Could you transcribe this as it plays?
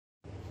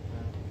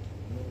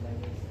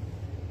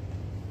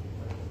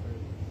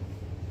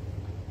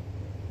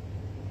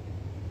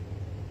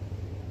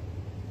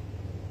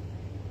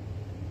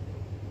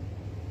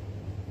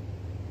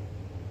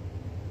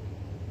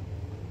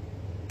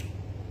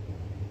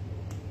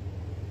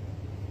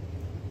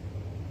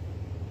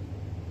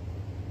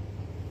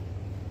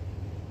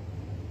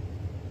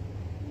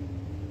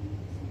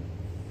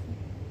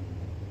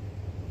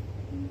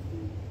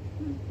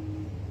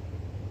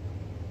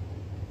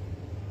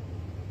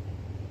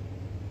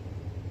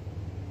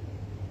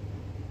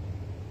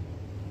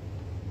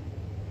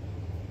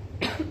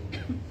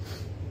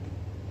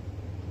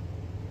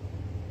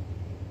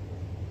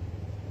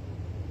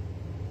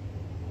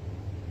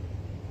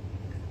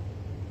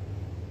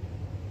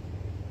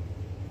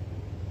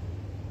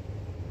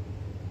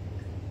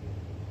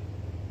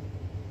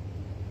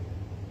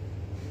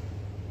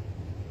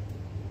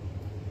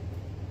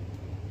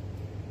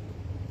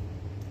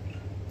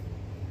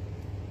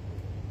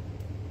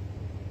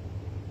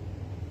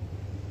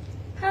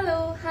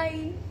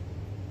hi.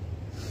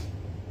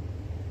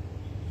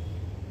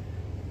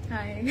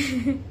 Hi.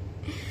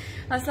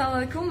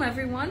 Assalamualaikum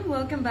everyone.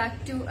 Welcome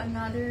back to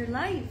another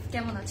live.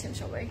 কেমন আছেন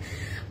সবাই?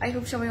 I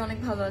hope সবাই অনেক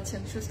ভালো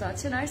আছেন, সুস্থ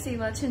আছেন আর সেভ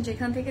আছেন,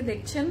 যেখান থেকে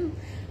দেখছেন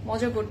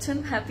মজা করছেন,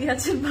 হ্যাপি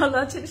আছেন, ভালো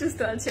আছেন, সুস্থ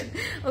আছেন।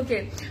 ওকে,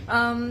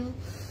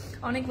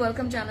 অনেক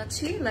ওয়েলকাম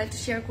জানাচ্ছি, লাইভটা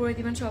শেয়ার করে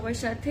দিবেন সবার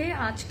সাথে।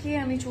 আজকে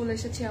আমি চলে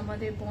এসেছি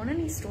আমাদের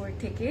বনানী স্টোর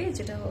থেকে,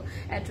 যেটা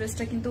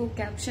অ্যাড্রেসটা কিন্তু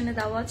ক্যাপশনে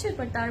দেওয়া আছে,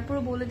 বাট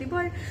তারপরও বলে দিব।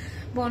 আর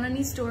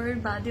বনানী স্টোরের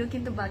বাদেও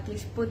কিন্তু বাকি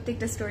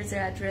প্রত্যেকটা স্টোরের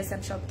অ্যাড্রেস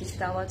আর সবকিছু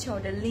দেওয়া আছে,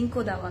 অর্ডার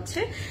লিঙ্কও দেওয়া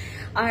আছে।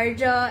 আর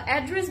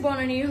অ্যাড্রেস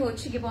বনানীর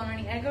হচ্ছে কি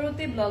বনানী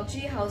 11-তে, ব্লক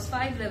জি, হাউস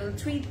 5, লেভেল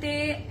 3-তে।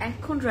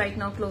 এখন রাইট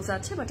নাও ক্লোজ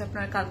আছে, বাট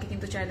আপনারা কালকে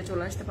কিন্তু চাইলে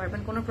চলে আসতে পারবেন,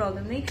 কোনো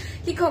প্রবলেম নেই।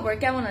 কি খবর,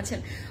 কেমন আছেন?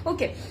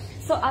 ওকে,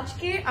 সো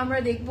আজকে আমরা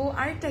দেখবো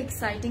আরেকটা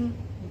এক্সাইটিং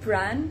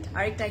ব্র্যান্ড,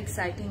 আরেকটা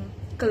এক্সাইটিং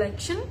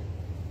কালেকশন,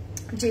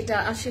 যেটা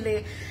আসলে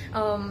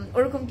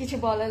ওরকম কিছু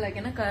বলা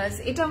লাগে না, কাজ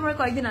এটা আমরা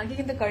কয়েকদিন আগে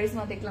কিন্তু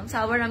কারিজমা দেখলাম,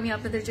 আবার আমি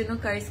আপনাদের জন্য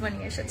কারিজমা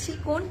নিয়ে এসেছি।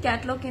 কোন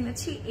ক্যাটলগ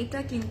এনেছি এটা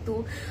কিন্তু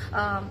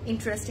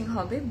ইন্টারেস্টিং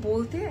হবে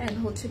বলতে, অ্যান্ড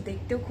হচ্ছে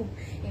দেখতেও খুব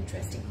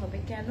ইন্টারেস্টিং হবে।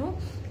 কেন?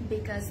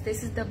 Because this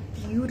is the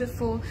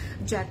beautiful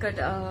jacket,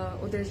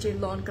 ওদের যে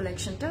লন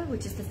কালেকশনটা,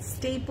 which is the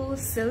staple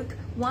silk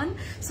one.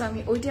 So আমি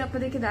ওইটা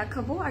আপনাদেরকে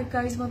দেখাবো। আর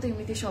কারিজমা তো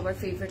এমনিতে সবার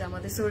ফেভারিট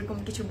আমাদের, সো ওরকম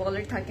কিছু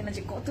বলার থাকে না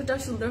যে কতটা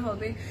সুন্দর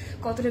হবে,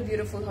 কতটা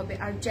বিউটিফুল হবে।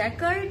 আর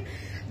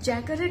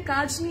জ্যাকেটের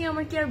কাজ নিয়ে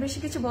আমার কি আর বেশি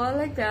কিছু বলা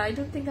লাগবে? আই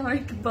ডোন্ট থিঙ্ক আমার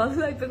বলা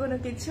লাগবে কোনো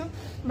কিছু।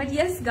 বাট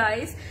ইয়েস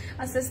গাইজ,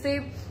 আস্তে আস্তে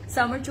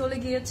সামার চলে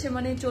গিয়েছে,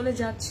 মানে চলে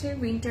যাচ্ছে,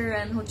 উইন্টার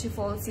অ্যান্ড হচ্ছে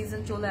ফল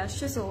সিজন চলে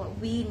আসছে। So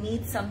we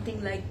need something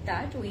like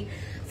that, we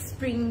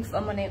spring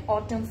মানে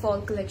অটম ফল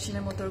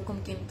কালেকশনের মতো ওরকম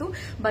কিন্তু,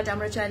 বাট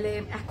আমরা চাইলে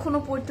এখনো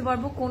পড়তে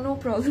পারবো, কোনো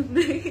প্রবলেম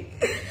নেই।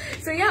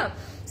 So yeah,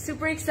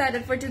 super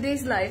excited for today's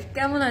live.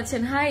 কেমন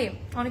আছেন? হাই,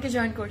 অনেকে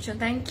জয়েন করছেন,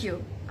 থ্যাংক ইউ।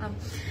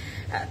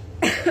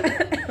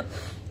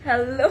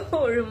 হ্যালো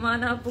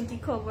রুমানা আপু, কি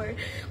খবর?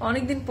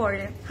 অনেকদিন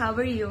পরে, how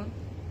are you?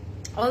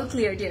 All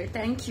clear deer,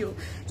 thank you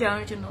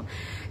জানার জন্য।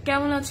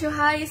 কেমন আছো?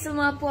 হাই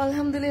ইসলামা আপু,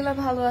 আলহামদুলিল্লাহ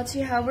ভালো আছি,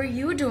 how are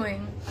you doing?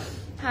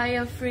 Hi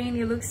Afreen,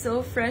 you look so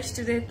fresh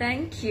today.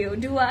 Thank you.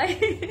 Do I?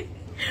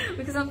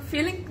 Because I'm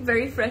feeling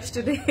very fresh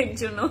today,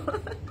 you know.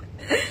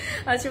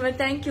 Achha, but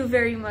thank you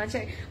very much.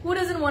 Who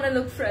doesn't want to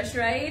look fresh,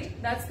 right?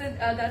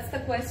 That's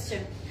the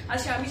question.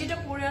 আচ্ছা, আমি যেটা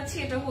পরে আছি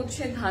এটা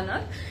হচ্ছে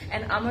ধানাত,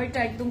 and আমারটা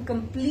একদম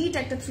complete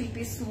একটা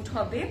 3-পিস স্যুট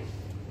হবে।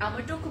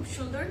 আমারটাও খুব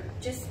সুন্দর,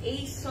 জাস্ট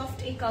এই সফট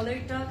এই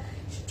কালারটা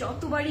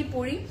যতবারই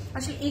পরি,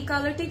 আসলে এই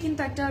কালারটাই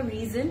কিন্তু একটা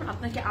রিজন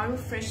আপনাকে আরো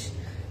ফ্রেশ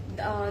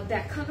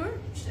দেখানোর।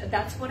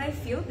 That's what I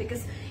feel,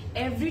 because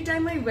every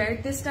time I wire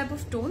this type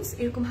of tones,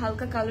 এরকম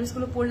হালকা কালার্স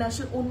গুলো পরলে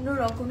আসলে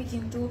অন্যরকমই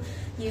কিন্তু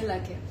ইয়ে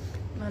লাগে,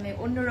 মানে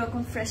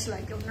অন্যরকম ফ্রেশ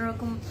লাগে,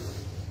 অন্যরকম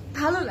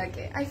ভালো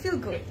লাগে। I feel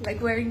good, like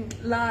wearing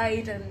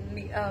light and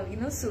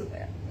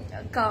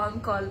calm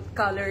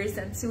colors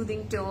and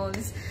soothing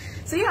tones.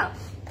 So yeah,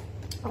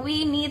 we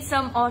need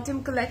some autumn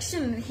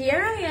collection.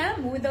 Here I am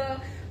with a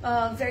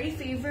very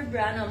favorite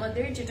brand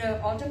আমাদের, যেটা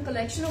autumn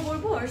collection ও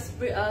বলবো আর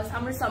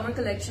আমরা summer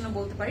collection ও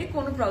বলতে পারি,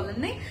 কোনো problem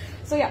নেই।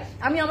 So yeah,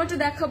 আমি আমারটা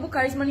দেখাবো।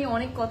 কারিজমা নিয়ে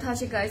অনেক কথা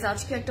আছে গাইজ,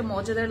 আজকে একটা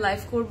মজাদার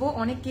লাইভ করব,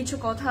 অনেক কিছু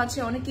কথা আছে,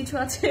 অনেক কিছু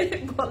আছে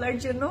বলার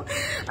জন্য।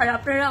 আর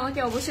আপনারা আমাকে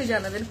অবশ্যই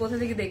জানাবেন কোথা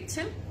থেকে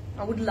দেখছেন।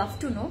 I would love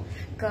to know,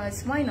 because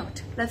why not?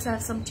 Let's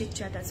have some chit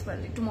chat as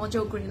well. একটু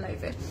মজাও করি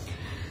লাইভে।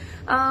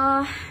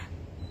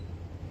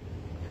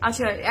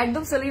 আচ্ছা,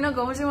 একদম সেলিনা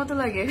গোমেজের মতো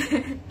লাগে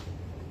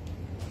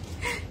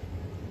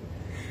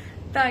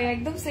তাই,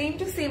 একদম সেম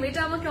টু সেম।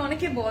 এটা আমাকে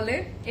অনেকে বলে,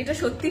 এটা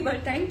সত্যি, বাট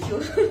থ্যাংক ইউ।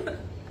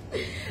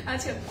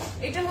 আচ্ছা,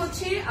 এটা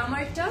হচ্ছে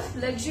আমারটা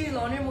লাক্সারি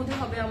লনের মধ্যে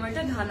হবে,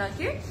 আমারটা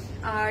ধানাকে।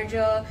 আর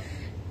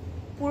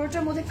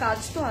পুরোটার মধ্যে কাজ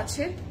তো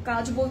আছে,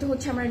 কাজ বলতে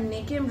হচ্ছে আমরা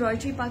নেকে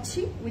এমব্রয়ডারি পাচ্ছি,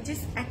 which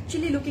is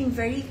actually looking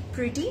very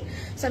pretty.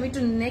 So আমি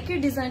একটু নেকের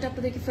ডিজাইনটা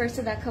আপনাদেরকে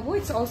ফার্স্টে দেখাবো।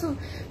 It's also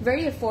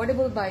very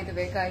affordable by the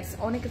way guys,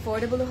 অনেক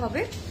অ্যাফোর্ডেবল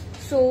হবে।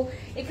 সো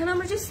এখানে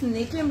আমরা জাস্ট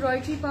নেকে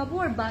এমব্রয়ডারি পাবো,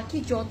 আর বাকি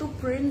যত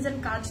প্রিন্টস এন্ড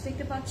কাজ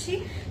দেখতে পাচ্ছি,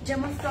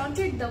 যেমন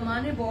ফ্রন্টের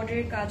দামানের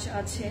বর্ডারের কাজ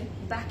আছে,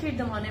 ব্যাকের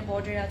দামানের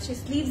বর্ডার আছে,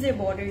 স্লিভস এর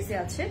বর্ডারসে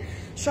আছে,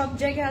 সব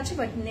জায়গায় আছে,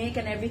 বাট নেক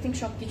এন্ড এভরিথিং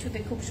সবকিছুতে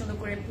খুব সুন্দর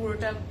করে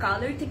পুরোটা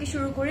কালার থেকে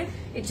শুরু করে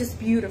ইটস জাস্ট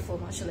বিউটিফুল,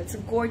 মাশাআল্লাহ, it's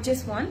a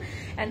gorgeous one.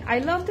 And I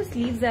love the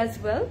sleeves as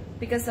well,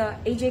 because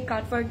এই যে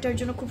কাটওয়ার্কটার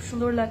জন্য খুব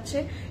সুন্দর লাগছে,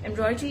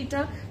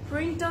 এমব্রয়ডারিটা,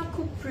 প্রিন্টটা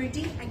খুব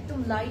প্রিটি, একদম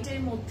লাইটের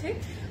মধ্যে।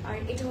 আর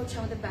এটা হচ্ছে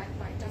আমাদের ব্যাক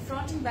পার্টটা,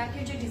 ফ্রন্ট এন্ড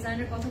ব্যাকের যে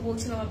ডিজাইনের কথা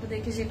বলছিলাম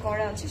আপনাদেরকে যে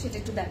করা আছে, সেটা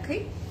একটু দেখাই।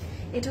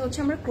 এটা হচ্ছে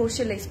আমরা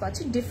ক্রোশে লেস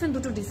পাচ্ছি, ডিফারেন্ট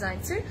দুটো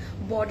ডিজাইনস এর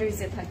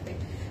বর্ডারসে থাকবে,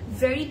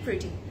 ভেরি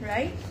প্রিটি,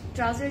 রাইট?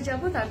 ট্রাউজারে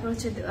যাবো, তারপর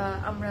হচ্ছে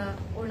আমরা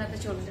ওড়নাতে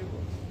চলে যাবো।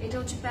 এটা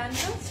হচ্ছে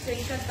প্যান্টটা,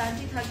 স্ট্রেইট কাট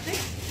প্যান্টই থাকবে,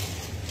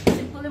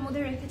 সিম্পলের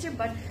মধ্যে রেখেছে,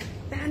 বাট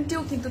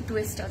প্যান্টেও কিন্তু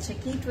টুইস্ট আছে।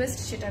 কি টুইস্ট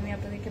সেটা আমি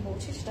আপনাদেরকে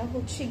বলছি, সেটা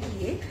হচ্ছে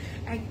গিয়ে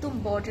একদম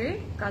বর্ডারে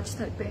কাজ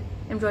থাকবে,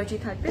 এমব্রয়ডারি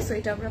থাকবে। সো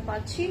এটা আমরা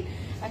পাচ্ছি।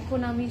 এখন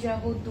আমি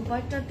যাবো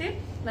দুপাট্টাতে,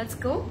 লেটস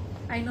গো।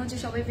 আই নো যে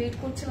সবাই ওয়েট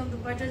করছিলাম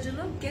দুপাট্টার জন্য।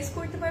 গেস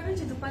করতে পারবেন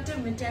যে দুপাট্টার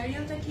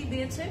ম্যাটেরিয়ালটা কি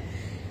দিয়েছে?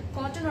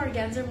 কটন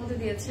অর্গানজার মধ্যে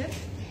দিয়েছে,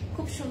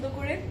 খুব সুন্দর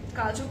করে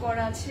কাজও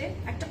করা আছে,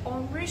 একটা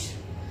অমরেশ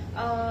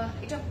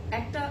এটা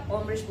একটা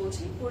অমরেশ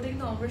বলছি, পুরোটা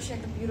কিন্তু অমরেশের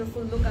একটা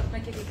বিউটিফুল লুক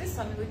আপনাকে দিতে,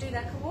 আমি ওইটাই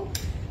দেখাবো।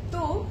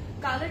 তো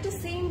কালারটা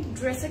সেম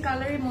ড্রেসের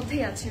কালারের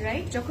মধ্যেই আছে,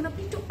 রাইট? যখন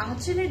আপনি একটু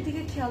আঁচলের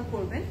দিকে খেয়াল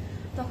করবেন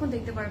তখন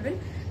দেখতে পারবেন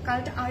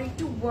কালারটা আর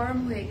একটু ওয়ার্ম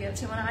হয়ে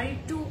গেছে, মানে আর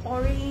একটু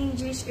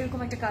অরেঞ্জিশ এরকম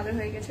একটা কালার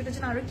হয়ে গেছে, এটা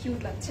যেন আরো কিউট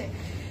লাগছে।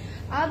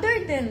 Other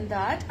than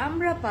that,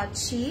 আমরা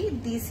পাচ্ছি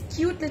these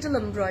cute little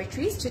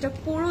embroideries যেটা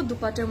পুরো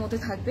দুপাটার মধ্যে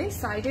থাকবে,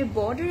 সাইডের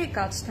বর্ডারে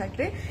কাজ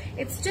থাকবে।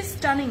 It's just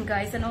stunning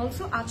guys, and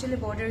also আঁচলে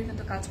বর্ডারে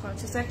কিন্তু কাজ করা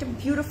আছে, সো একটা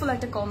বিউটিফুল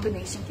একটা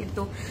কম্বিনেশন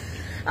কিন্তু।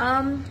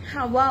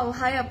 ওয়াও,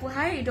 হাই আপু,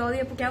 হাই ডলি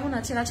আপু, কেমন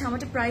আছেন? আচ্ছা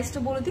আমাদের প্রাইসটা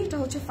বলে দিই, এটা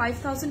হচ্ছে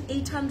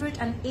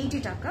 5880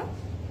 টাকা।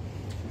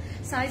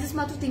 সাইজেস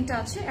মাত্র তিনটা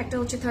আছে, একটা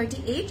হচ্ছে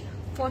 38,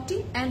 40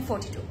 and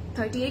 42,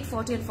 38,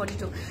 40 and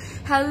 42.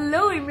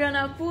 হ্যালো ইমরান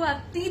আপু,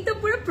 আপনি তো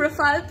পুরো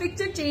প্রোফাইল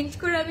পিকচার চেঞ্জ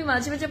করে আমি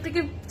মাঝে মাঝে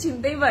আপনাকে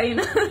চিনতেই পারি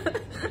না,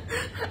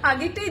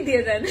 আগেটাই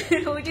দিয়ে দেন,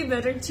 ওইটাই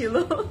বেটার ছিল।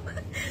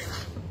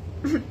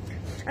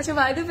 আচ্ছা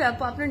বাই দ্য ওয়ে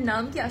আপু, আপনার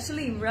নাম কি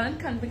আসলে Imran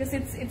Khan? Because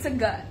it's a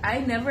guy, I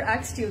never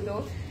asked you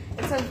though,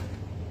 it's a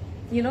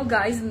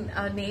guy's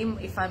name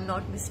if I'm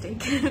not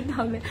mistaken.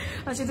 তাহলে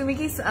আচ্ছা তুমি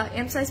কি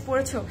এম সাইজ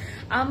পড়েছো?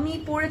 আমি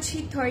পড়েছি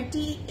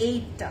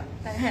 38টা,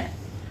 হ্যাঁ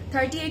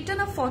 38টা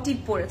না 40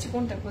 পড়েছে,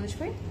 কোনটা বলিস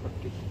ভাই?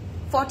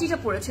 40টা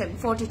পড়েছে আমি,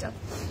 40টা,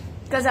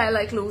 because I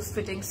like loose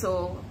fitting, so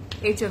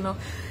এই জন্য।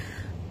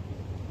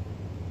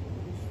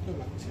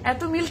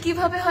 এত মিল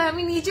কিভাবে হয়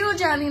আমি নিজেও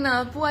জানি না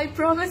আপু, আই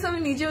প্রমিস আমি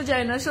নিজেও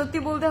জানি না, সত্যি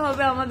বলতে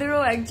হবে। আমাদেরও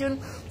একজন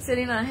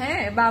সেলিনা,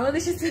 হ্যাঁ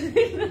বাংলাদেশের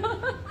সেলিনা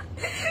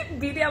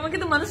দিদি, আমাকে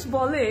তো মানুষ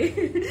বলে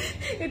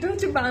এটা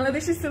হচ্ছে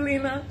বাংলাদেশের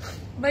Selina,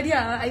 but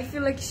yeah I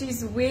feel like she's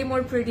way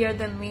more prettier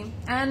than me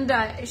and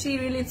she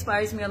really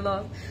inspires me a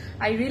lot.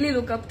 I really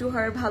look up to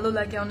her, bhalo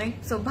lage onek,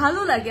 so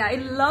bhalo lage, I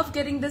love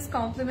getting this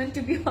compliment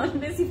to be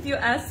honest. If you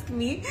ask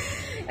me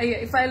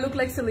if I look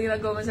like Selena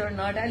Gomez or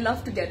not, I love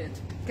to get it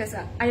because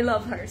I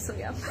love her, so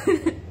yeah.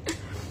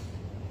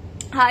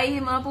 High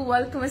হিমা আপু,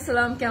 welcome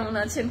আসসালাম, কেমন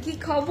আছেন? কি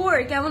খবর,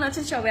 কেমন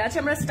আছেন সবাই? আচ্ছা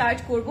আমরা স্টার্ট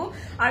করব,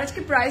 আর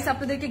আজকে প্রাইস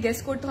আপনাদেরকে গেস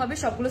করতে হবে,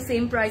 সবগুলো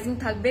সেম প্রাইসিং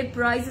থাকবে।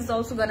 Price is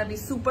also gonna be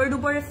super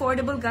duper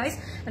affordable guys,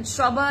 and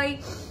সবাই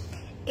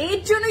এর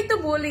জন্যই তো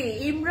বলি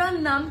ইমরান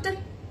নামটা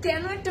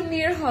কেন একটা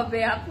মেয়ের হবে।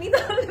 আপনি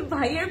তাহলে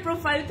ভাইয়ের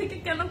প্রোফাইল থেকে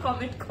কেন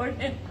কমেন্ট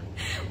করেন?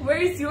 War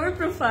is your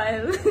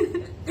profile?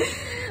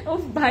 ও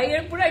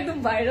ভাইয়ের পুরো একদম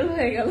ভাইরাল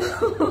হয়ে গেল,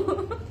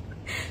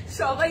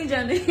 সবাই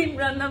জানে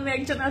ইমরান নামে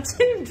একজন আছে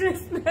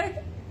ড্রেস নেয়।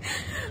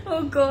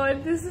 Oh god,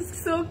 this is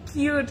so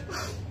cute.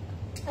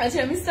 আচ্ছা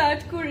আমি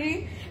স্টার্ট করি,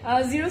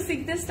 06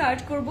 দিয়ে স্টার্ট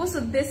করবো। So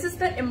this is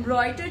the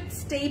embroidered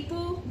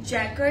staple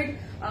jacquard,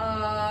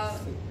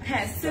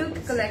 হ্যাঁ সিল্ক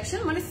কালেকশন,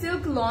 মানে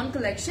সিল্ক লন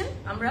কালেকশন।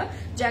 আমরা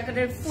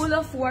জ্যাকার্ডের ফুল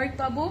অফ ওয়ার্ক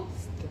পাবো,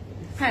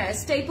 হ্যাঁ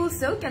staple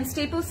silk, and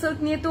staple silk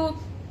নিয়ে তো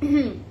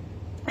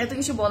এত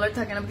কিছু বলার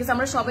থাকে না, বিকজ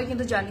আমরা সবাই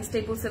কিন্তু জানি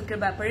স্টেপল সিল্কের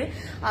ব্যাপারে,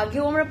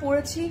 আগেও আমরা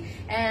পড়েছি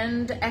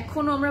এন্ড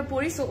এখনো আমরা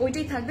পড়ি, সো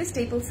ওইটাই থাকবে,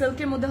 স্টেপল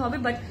সিল্কের মধ্যে হবে।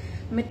 বাট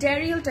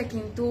ম্যাটেরিয়ালটা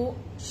কিন্তু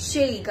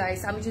সেই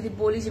গাইস, আমি যদি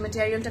বলি যে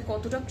ম্যাটেরিয়ালটা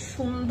কতটা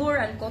সুন্দর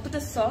এন্ড কতটা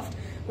soft,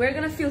 we're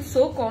gonna feel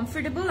so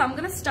comfortable. I'm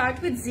gonna start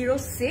with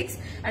 06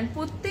 and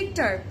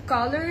প্রত্যেকটার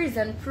কালার্স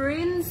এন্ড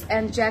প্রিন্টস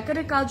এন্ড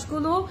জ্যাকেটের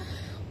কাজগুলো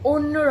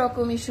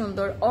অন্যরকমই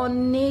সুন্দর,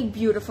 অনেক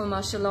বিউটিফুল,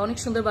 মাশাআল্লাহ অনেক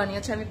সুন্দর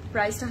বানিয়েছে। আমি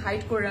প্রাইসটা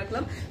হাইড করে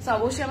রাখলাম, সো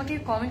অবশ্যই আমাকে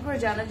কমেন্ট করে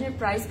জানাবেন যে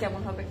প্রাইস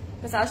কেমন হবে,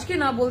 বাস আজকে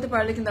না বলতে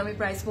পারলে কিন্তু আমি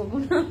প্রাইস বলবো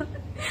না।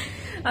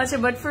 আচ্ছা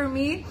but for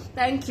me,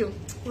 thank you,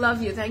 love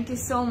you, thank you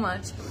so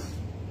much.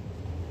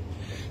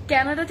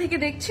 Canada থেকে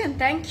দেখছেন,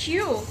 থ্যাংক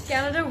ইউ।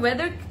 কানাডার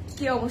ওয়েদার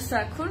কি অবস্থা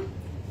এখন,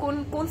 কোন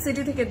কোন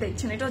সিটি থেকে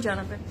দেখছেন এটাও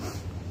জানাবেন।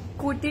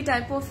 কুর্তি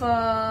টাইপ অফ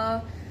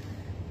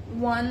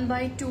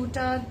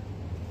 1/2টা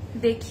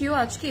দেখিও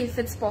আজকে ইফ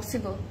ইটস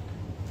পসিবল।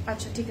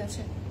 আচ্ছা ঠিক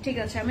আছে, ঠিক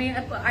আছে, আমি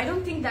আই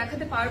ডোন্ট থিঙ্ক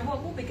দেখাতে পারবো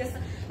আপু, বিকজ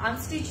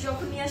আনস্টিচ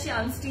যখন নিয়ে আসি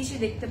আনস্টিচই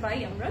দেখতে পাই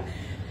আমরা।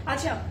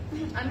 আচ্ছা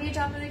আমি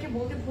এটা আপনাদেরকে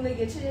বলতে ভুলে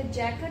গেছি যে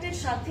জ্যাকেটের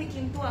সাথে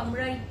কিন্তু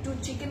আমরা একটু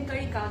চিকেন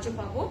কারি কাজও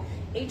পাবো।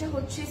 এটা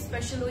হচ্ছে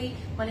স্পেশাল ওই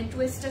মানে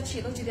টুইস্টটা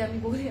ছিল যদি আমি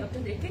বলি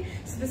আপনাদেরকে।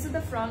 So this is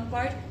the front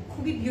part,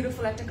 খুবই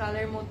বিউটিফুল একটা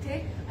কালারের মধ্যে।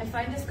 I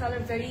find this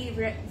colour very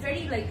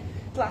very like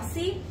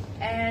classy,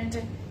 and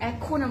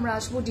এখন আমরা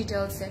আসবো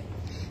ডিটেলসে।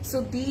 So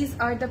these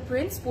are the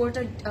prints,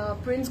 পুরোটা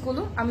প্রিন্টস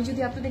গুলো আমি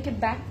যদি আপনাদেরকে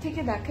ব্যাক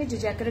থেকে দেখাই যে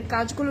জ্যাকেটের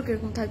কাজগুলো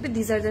কিরকম থাকবে,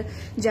 these are the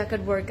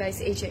jacket work guys,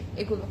 এই যে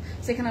এগুলো।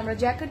 সেখানে আমরা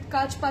জ্যাকেট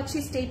কাজ পাচ্ছি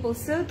স্টেপল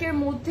সিল্কের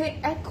মধ্যে।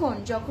 এখন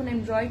যখন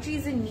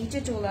এমব্রয়ডারিজ এর নিচে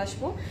চলে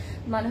আসবো,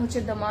 মানে হচ্ছে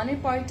দামানের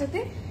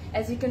পার্টটাতে,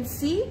 as you can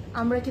see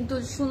আমরা কিন্তু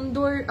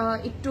সুন্দর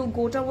একটু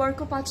গোটা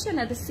ওয়ার্কও পাচ্ছি, and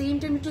at the same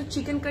time একটু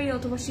চিকেন কারি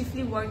অথবা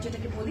শিফলি ওয়ার্ক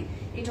যেটাকে বলি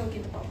এটাও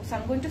কিন্তু পাবো। So I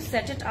am going to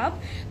set it up,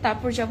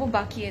 তারপর যাবো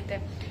বাকি এতে।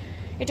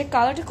 এটা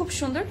কালারটা খুব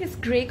সুন্দর,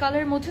 গ্রে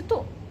কালারের মধ্যে। তো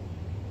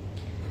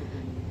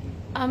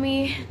আমি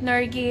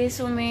নার্গিস,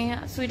 ওমে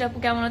সুইট আপু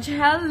কেমন আছে?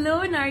 হ্যালো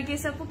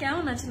নার্গিস আপু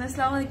কেমন আছেন?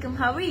 আসসালামু আলাইকুম,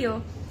 হাউ আর ইউ?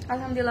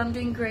 আলহামদুলিল্লাহ, আই এম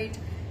ডুইং গ্রেট।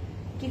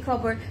 কি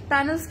খবর?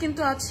 প্যানেলস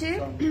কিন্তু আছে।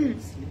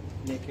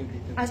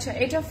 আচ্ছা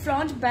এটা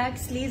ফ্রন্ট ব্যাক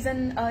স্লিভস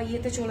এন্ড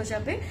ইয়েতে চলে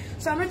যাবে।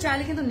 সো আমরা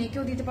চাইলে কিন্তু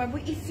নেকেও দিতে পারবো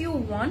ইফ ইউ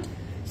ওয়ান্ট।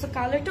 সো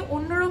কালারটা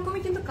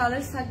অন্যরকমই কিন্তু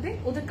কালার্স থাকবে,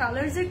 ওদের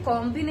কালার্স এর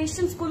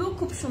কম্বিনেশনস গুলো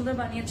খুব সুন্দর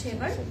বানিয়েছে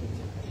এবার।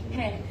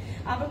 হ্যাঁ,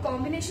 আবার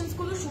কম্বিনেশনস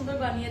গুলো সুন্দর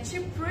বানিয়েছে,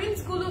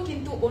 প্রিন্টস গুলো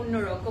কিন্তু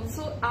অন্যরকম।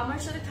 সো আমার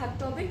সাথে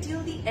থাকতে হবে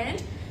till the end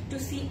two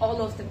C all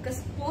of them, because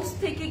post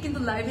থেকে কিন্তু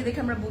লাইভে দেখে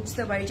আমরা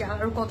বুঝতে পারি যে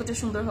আরো কতটা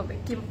সুন্দর হবে,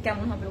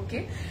 কেমন হবে। ওকে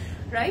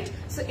রাইট,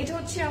 সো এটা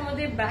হচ্ছে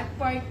আমাদের ব্যাক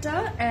পার্টটা,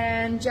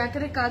 এন্ড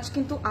জ্যাকেটের কাজ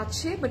কিন্তু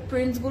আছে, বাট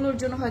প্রিন্টস গুলোর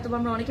জন্য হয়তো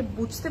আমরা অনেকে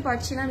বুঝতে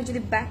পারছি না। আমি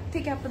যদি ব্যাক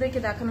থেকে আপনাদেরকে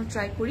দেখানোর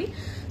ট্রাই করি,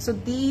 so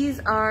these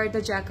are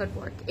the jacket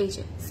work. এই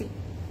যে সি,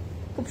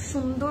 খুব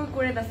সুন্দর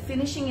করে, the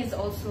finishing is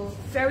also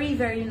very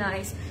very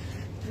nice,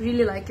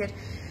 really like it.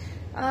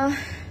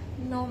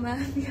 No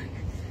ma'am,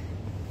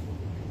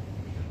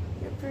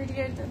 you're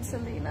prettier than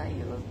Selena.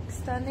 You look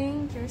stunning.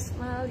 Your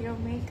smile, your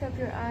makeup,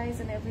 your eyes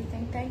and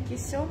everything. Thank you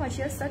so much.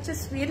 You're such a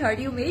sweetheart.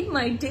 You made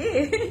my day.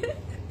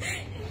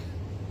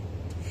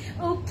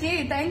 Okay,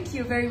 thank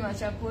you very much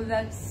Apu,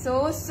 that's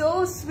so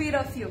sweet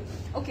of you.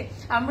 Okay,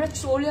 আমরা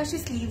চলে আসি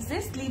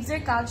sleeves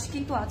এর কাজ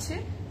কিন্তু আছে,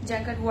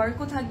 jacket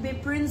ওয়ার্কও থাকবে,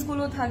 prints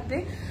গুলো থাকবে,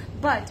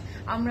 বাট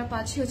আমরা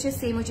পাচ্ছি হচ্ছে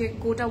সেম হচ্ছে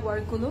গোটা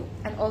ওয়ার্ক গুলো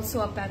এন্ড অলসো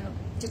আ প্যানেল,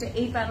 যেটা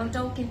এই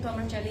প্যানেলটাও কিন্তু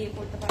আমরা চালিয়ে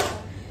করতে পারবো।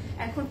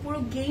 এখন পুরো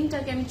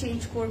গেমটাকে আমি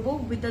চেঞ্জ করব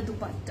with the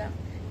dupatta.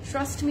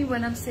 Trust me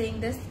when I am saying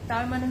this,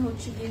 তার মানে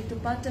হচ্ছে কি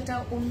দুপাট্টাটা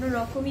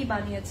অন্যরকমই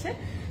বানিয়েছে।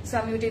 সো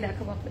আমি ওটাই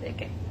দেখাবো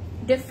আপনাদেরকে,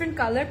 ডিফারেন্ট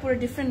কালার, পুরো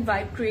ডিফারেন্ট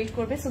ভাইব ক্রিয়েট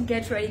করবে। So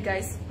get ready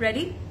guys,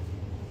 ready?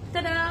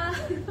 Ta-da!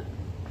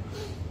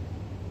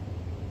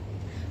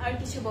 আর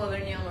কিছু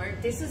বলার নেই আমার,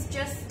 this is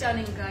just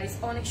stunning guys,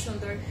 অনেক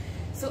সুন্দর।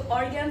 সো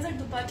অর্গানজার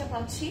দুপাট্টা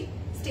পাচ্ছি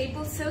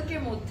স্টেপল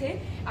সিল্কের মধ্যে।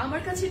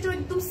 আমার কাছে তো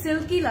একদম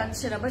সিল্কি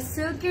লাগছে না, বাট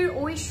সিল্কের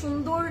ওই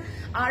সুন্দর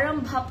আরাম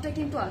ভাবটা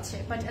কিন্তু আছে,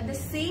 but at the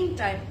same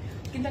time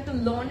কিন্তু একটা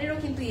লনেরও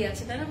কিন্তু ইয়ে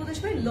আছে, তাই না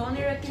বুঝতে পারি?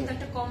 লনের কিন্তু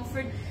একটা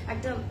কমফর্ট,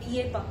 একটা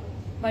ইয়ে পাবো।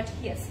 But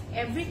yes,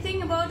 everything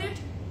about it,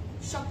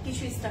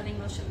 সবকিছু স্টানিং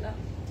মাশাআল্লাহ।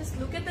 Just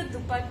look at the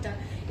dupatta.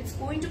 It's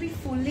going to be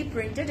fully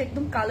printed,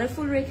 একদম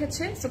কালারফুল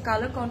রেখেছে, সো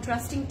কালার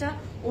কন্ট্রাস্টিংটা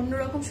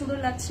অন্যরকম সুন্দর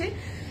লাগছে,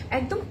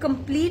 একদম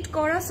কমপ্লিট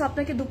করা। সো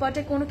আপনাকে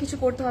দুপাটে কোনো কিছু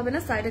করতে হবে না,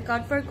 সাইডে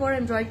কাট ওয়ার্ক করা,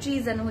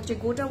 এমব্রয়ডারিজ এন্ড হচ্ছে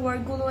গোটা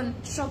ওয়ার্ক গুলো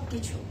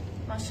সবকিছু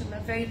মাশাআল্লাহ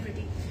ভেরি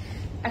প্রিটি।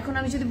 এখন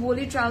আমি যদি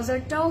বলি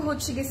ট্রাউজারটাও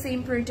হচ্ছে গিয়ে সেম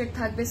প্রিন্টেড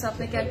থাকবে, সো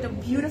আপনাকে একটা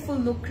বিউটিফুল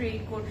লুক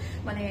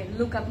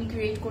লুক আপনি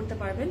ক্রিয়েট করতে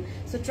পারবেন।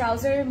 সো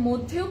ট্রাউজারের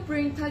মধ্যেও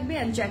প্রিন্ট থাকবে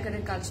এন্ড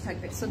জ্যাকেটের কাজ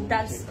থাকবে, সো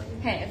দ্যাটস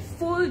হ্যাঁ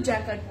ফুল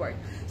জ্যাকেট ওয়ার্ক।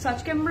 সো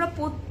আজকে আমরা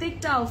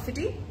প্রত্যেকটা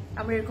আউটফিটই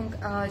আমরা এরকম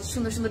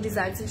সুন্দর সুন্দর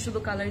ডিজাইন, শুধু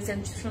কালার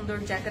এন্ড সুন্দর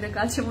জ্যাকেটের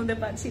কাজের মধ্যে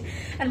পাচ্ছি।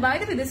 And by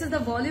the way, this is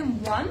the volume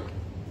 1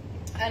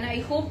 and I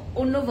hope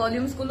অন্য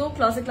ভলিউমস গুলো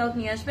ক্লোজেট ক্লাউড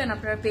নিয়ে আসবেন,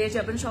 আপনারা পেয়ে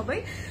যাবেন সবাই।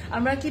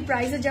 আমরা কি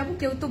প্রাইজে যাব?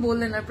 কেউ তো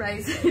বললেন না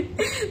প্রাইজ,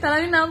 তাহলে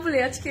আমি নাম বলি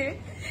আজকে।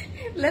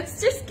 Let's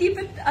just keep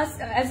it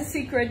as a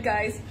secret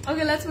guys.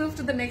 Okay, let's move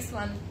to the next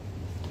one.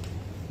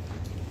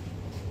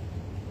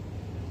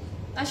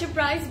 আচ্ছা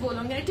প্রাইস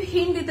বলুন, একটু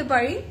হিন্ট দিতে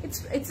পারি।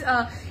 ইটস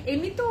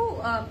এমনি তো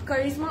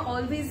কারিজমা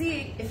অলওয়েজই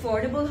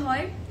এফোর্ডেবল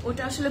হয়,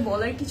 ওটা আসলে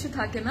বলার কিছু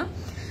থাকে না,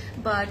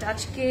 বাট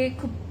আজকে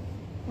খুব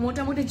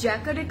মোটামুটি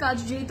জ্যাকেটের কাজ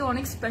যেহেতু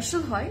অনেক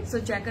স্পেশাল হয়, সো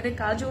জ্যাকেটের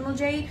কাজ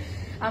অনুযায়ী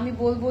আমি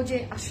বলবো যে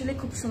আসলে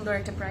খুব সুন্দর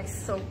একটা প্রাইস,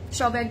 সো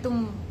সব একদম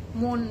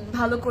মন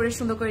ভালো করে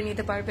সুন্দর করে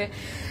নিতে পারবে।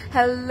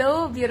 Hello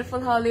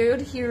beautiful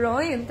Hollywood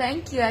heroine,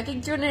 thank you, এক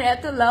একজনের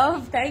এত লাভ,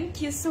 thank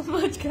you so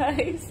much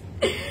guys.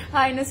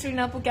 High Nasrin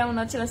আপু, কেমন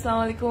আছেন?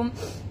 আসসালামু আলাইকুম।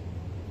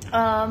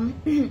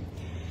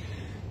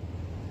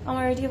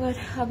 আমার এটি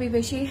হাবি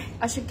বেশি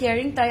আসলে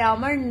কেয়ারিং, তাই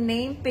আমার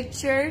নেম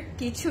পিকচার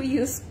কিছু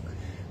ইউজ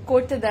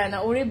করতে দেয় না।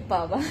 ওরে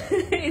বাবা,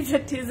 ইজ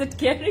ইট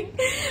কেয়ারিং?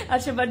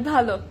 আচ্ছা বাট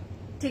ভালো,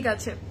 ঠিক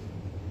আছে।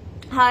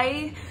 হাই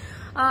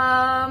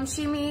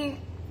সিমি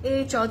এ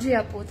চৌধুরী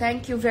আপু, থ্যাংক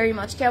ইউ ভেরি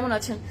মাচ, কেমন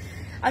আছেন?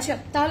 আচ্ছা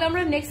তাহলে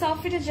আমরা নেক্সট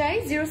আউটফিটে যাই,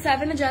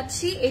 07-এ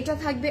যাচ্ছি। এটা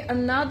থাকবে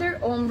another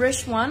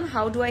ombrish one.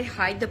 How do I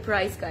hide the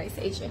price guys?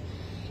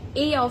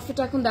 এই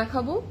আউটফিটটা এখন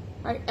দেখাবো,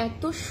 আর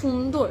এত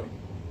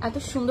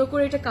সুন্দর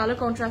করে এটা কালার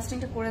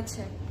কন্ট্রাস্টিংটা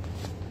করেছে,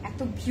 এত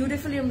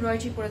বিউটিফুলি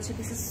এমব্রয়ডারি করেছে।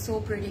 This is so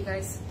pretty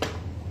guys,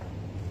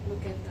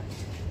 look at that.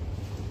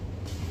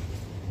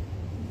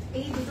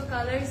 এই দুটো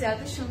কালার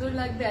এত সুন্দর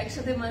লাগবে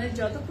একসাথে, মানে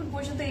যতক্ষণ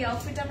পর্যন্ত এই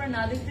আউটফিট আমরা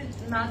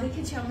না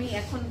দেখেছি আমি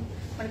এখন,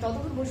 মানে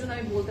ততক্ষণ পর্যন্ত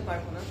আমি বলতে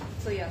পারবো না।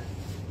 So yeah,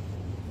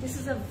 this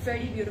is a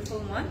very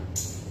beautiful one.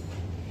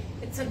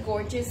 It's a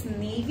gorgeous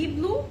navy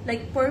blue,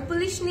 like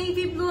purplish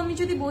navy blue আমি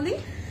যদি বলি,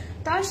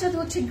 তার সাথে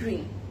হচ্ছে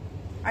গ্রিন,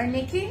 আর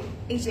নেকে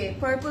এই যে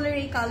পার্পলের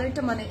এই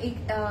কালারটা, মানে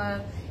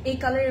এই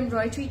কালার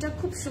এমব্রয়ডারিটা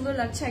খুব সুন্দর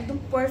লাগছে, একদম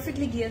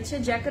পারফেক্টলি গিয়েছে।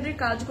 জ্যাকেটের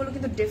কাজগুলো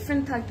কিন্তু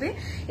ডিফারেন্ট থাকবে,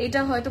 এটা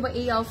হয়তো বা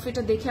এই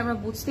আউটফিটটা দেখে আমরা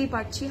বুঝতেই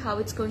পারছি how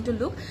it's going to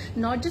look.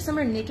 Not just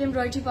আমরা নেক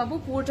এমব্রয়ডারি পাবো,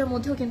 পুরোটার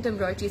মধ্যেও কিন্তু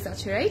এমব্রয়ডারিজ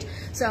আছে, রাইট?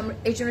 সো আমরা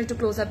এই জন্য একটু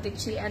ক্লোজ আপ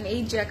দেখছি। অ্যান্ড এই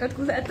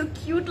জ্যাকেটগুলো এত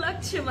কিউট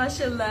লাগছে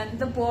মাশাআল্লাহ। অ্যান্ড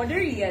দ্য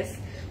বর্ডার, ইয়েস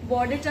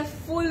বর্ডারটা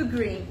ফুল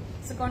গ্রিন,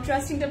 সো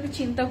কন্ট্রাস্টিংটা আপনি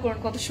চিন্তা করুন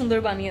কত সুন্দর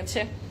বানিয়েছে।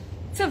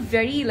 ইটস আ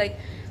ভেরি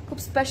খুব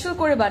স্পেশাল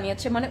করে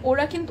বানিয়েছে, মানে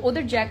ওরা কিন্তু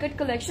ওদের জ্যাকেট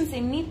কালেকশন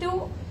এমনিতেও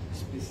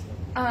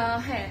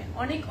হ্যাঁ,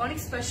 অনেক অনেক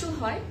স্পেশাল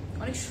হয়,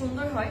 অনেক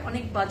সুন্দর হয়,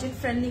 অনেক বাজেট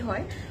ফ্রেন্ডলি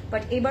হয়,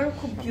 বাট এবারও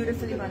খুব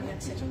বিউটিফুলি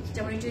বানিয়েছে।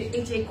 যেমন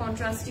এই যে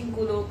কন্ট্রাস্টিং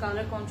গুলো,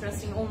 কালার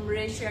কন্ট্রাস্টিং,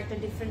 ওমরেশের একটা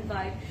ডিফারেন্ট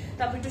ভাইব,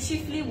 তারপর একটু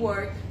শিফলি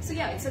work, so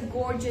yeah it's a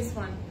gorgeous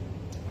one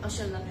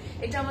মাশাআল্লাহ।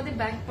 এটা আমাদের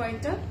ব্যাক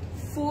পার্টটা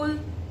ফুল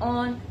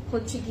অন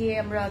হচ্ছে গিয়ে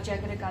আমরা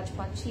জ্যাকেটের কাজ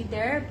পাচ্ছি,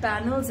 দেয়ার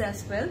panels as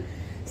well,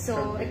 so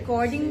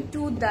according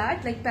to that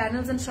like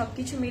panels and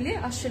সবকিছু মিলে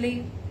আসলেই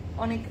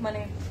অনেক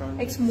মানে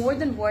ইটস মোর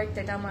দেন ওয়ার্থ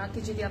এটা আমাকে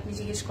যদি আপনি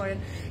জিজ্ঞেস করেন।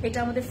 এটা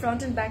আমাদের ফ্রন্ট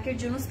এন্ড ব্যাকের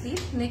জন্য স্লিভ,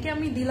 নেকে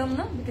আমি দিলাম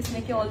না বিকজ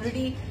নেকে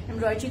অলরেডি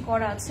এমব্রয়ডারি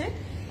করা আছে।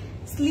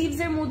 স্লিভস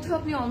এর মধ্যে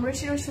আপনি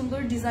অমরেশের সুন্দর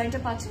ডিজাইনটা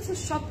পাচ্ছেন, সো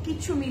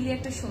সবকিছু মিলিয়ে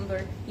একটা সুন্দর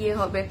ইয়ে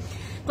হবে।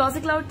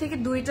 ক্লজেট ক্লাউড থেকে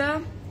দুইটা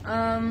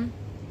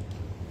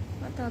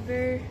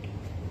তারপর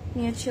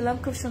নিয়েছিলাম,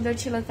 খুব সুন্দর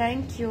ছিল,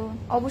 থ্যাংক ইউ।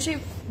 অবশ্যই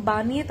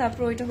বানিয়ে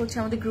তারপর ওইটা হচ্ছে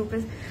আমাদের গ্রুপে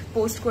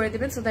পোস্ট করে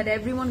দেবেন so that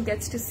everyone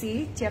Gates two C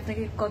যে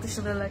আপনাকে কত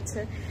সুন্দর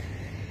লাগছে।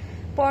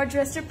 পর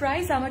ড্রেসটার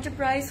প্রাইস, আমারটা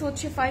প্রাইস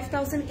হচ্ছে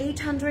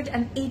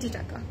 5880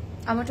 টাকা।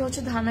 আমারটা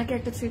হচ্ছে ধানাকে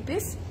একটা 3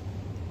 পিস।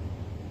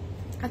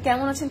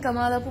 কেমন আছেন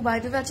কামাল আপু? বাই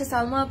দ্য ওয়ে আছে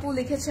সালমা আপু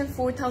লিখেছেন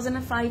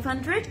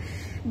 4500।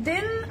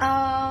 দেন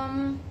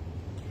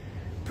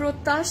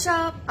প্রত্যাশা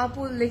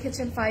আপু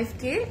লিখেছেন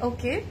 5K।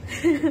 ওকে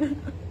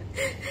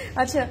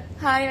আচ্ছা,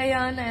 হাই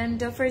আয়ান এন্ড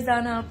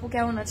ফারজানা আপু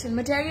কেমন আছেন?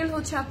 ম্যাটেরিয়াল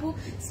হচ্ছে আপু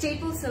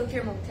স্টেপল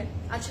সিল্কের মধ্যে।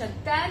 আচ্ছা,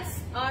 that's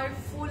R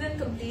full and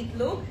complete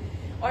look.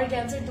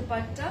 Organza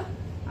dupatta,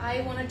 I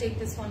want to take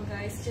this one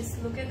guys, just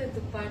look at the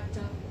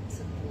dupatta, it's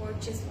a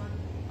gorgeous one.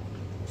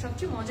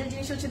 সবচেয়ে মজার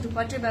জিনিস হচ্ছে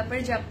দুপাট্টার ব্যাপারে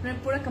যে আপনার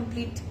পুরো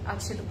কমপ্লিট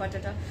আছে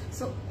দুপাট্টাটা,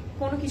 সো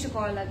কোনো কিছু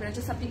করা লাগবে না,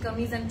 জাস্ট আপনি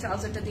কামিজ এন্ড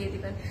ট্রাউজারটা দিয়ে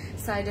দিবেন।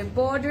 সাইডের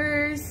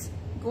borders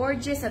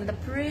gorgeous and the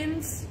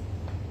prints,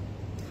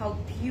 how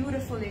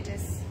beautiful it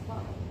is,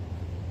 wow,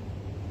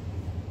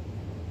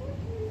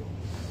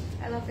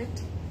 I love it.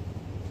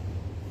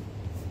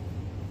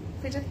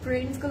 এটা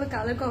প্রিন্টস গুলো,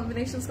 কালার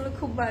কম্বিনেশনস গুলো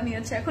খুব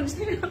বানিয়েছে। এখন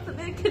যদি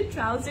আপনাদেরকে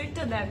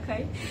ট্রাউজারটা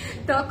দেখাই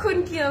তখন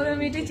কি হবে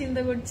আমি এটা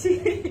চিন্তা করছি।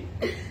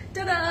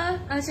 টাটা।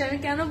 আচ্ছা, আমি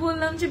কেন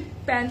বললাম যে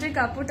প্যান্টের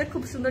কাপড়টা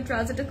খুব সুন্দর,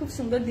 ট্রাউজারটা খুব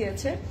সুন্দর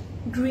দিয়েছে,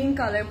 গ্রিন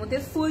কালারের মধ্যে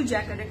ফুল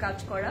জ্যাকেটের কাজ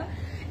করা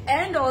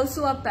and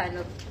also a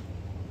panel.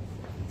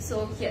 So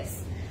yes,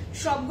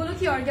 সবগুলো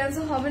কি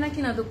অর্গানজা হবে না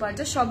কিনা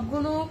দুপাট্টা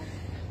সবগুলো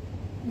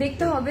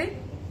দেখতে হবে,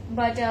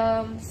 বাট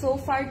সো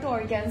ফার তো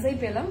অর্গানজাই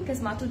পেলাম বিকজ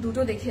মাত্র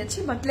দুটো দেখিয়েছি,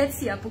 বাট লেটস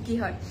সি আপু কি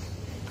হয়।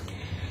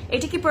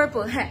 এটা কি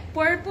পার্পল? হ্যাঁ,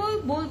 পার্পল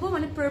বলবো,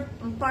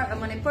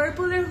 মানে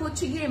পার্পলের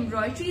হচ্ছে গিয়ে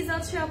এমব্রয়ডারিজ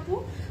আছে আপু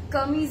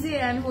কামিজে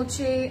এন্ড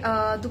হচ্ছে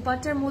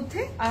দুপাট্টার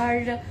মধ্যে, আর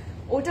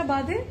ওটা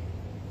বাদে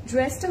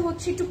ড্রেসটা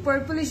হচ্ছে একটু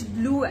পার্পলিশ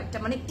ব্লু একটা,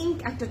 মানে ইঙ্ক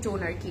একটা টোন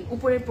আর কি,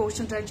 উপরের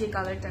পোর্শনটার যে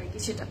কালারটা আর কি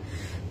সেটা।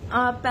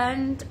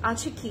 প্যান্ট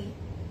আছে কি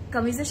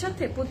কামিজের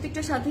সাথে?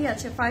 প্রত্যেকটার সাথেই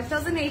আছে।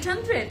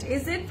 5800,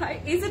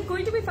 is it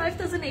going to be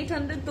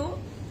 5800 তো?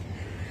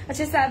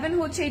 আচ্ছা, 7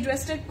 হচ্ছে এই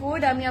ড্রেসটার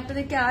কোড, আমি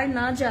আপনাদেরকে আর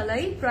না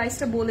জ্বালাই,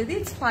 প্রাইসটা বলে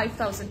দিই,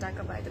 5000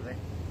 টাকা বাই দ্য ওয়ে,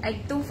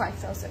 একদম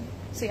 5000।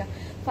 সো ইয়া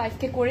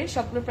 5K করে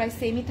সবগুলো প্রাইস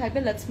সেমই থাকবে।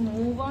 Let's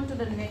move on to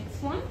the next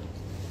one.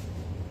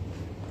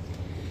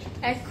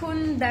 এখন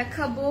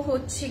দেখাবো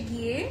হচ্ছে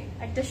গিয়ে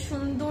একটা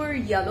সুন্দর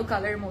ইয়েলো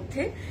কালারের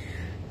মধ্যে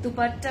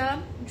দুপাট্টা,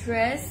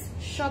 ড্রেস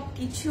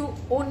সবকিছু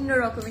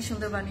অন্যরকমই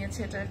সুন্দর বানিয়েছে।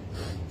 এটা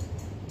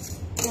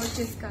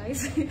গর্জিয়াস গাইস,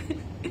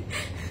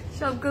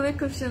 সবগুলো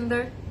খুব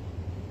সুন্দর।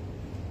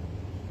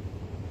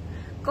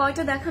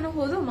 কয়টা দেখানো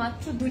হলো?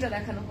 মাত্র 2টা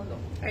দেখানো হলো।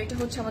 আর এটা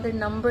হচ্ছে আমাদের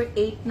নাম্বার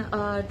 8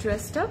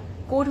 ড্রেসটা,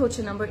 কোড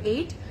হচ্ছে নাম্বার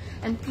 8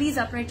 এন্ড প্লিজ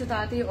আপনারা একটু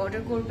তাড়াতাড়ি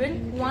অর্ডার করবেন,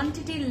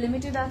 কোয়ান্টিটি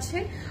লিমিটেড আছে।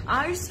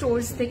 আর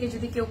স্টোরস থেকে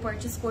যদি কেউ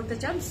পারচেস করতে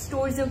চান,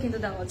 স্টোরসেও কিন্তু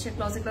দেওয়া আছে,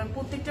 ক্লজেট ক্লাউড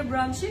প্রত্যেকটা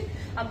ব্রাঞ্চে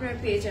আপনারা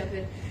পেয়ে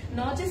যাবেন।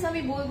 নট জাস্ট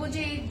আমি বলবো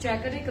যে এই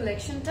জ্যাকেটের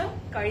কালেকশনটা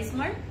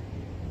কারিজমার,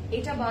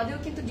 এটা বাদেও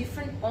কিন্তু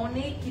ডিফারেন্ট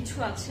অনেক কিছু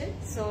আছে।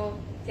 So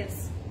yes,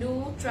 do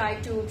try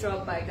to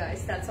drop bye guys,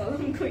 that's all I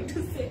am going to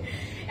say.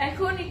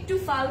 এখন একটু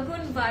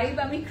ফাল্গুন ভাইব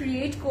আমি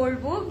ক্রিয়েট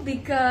করব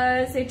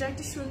বিকজ এটা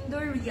একটা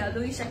সুন্দর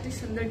ইয়েলোইশ একটা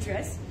সুন্দর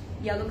ড্রেস,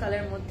 ইয়েলো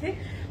কালারের মধ্যে,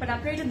 বাট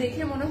আপনার এটা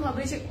দেখে মনে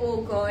হবে যে ও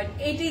গড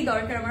এটাই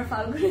দরকার আমার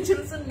ফাল্গুনের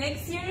জন্য। সো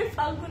নেক্সট ইয়ারের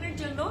ফাল্গুনের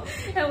জন্য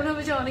এমন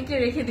হবে যে অনেকে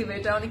রেখে দিবে,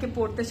 এটা অনেকে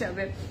পড়তে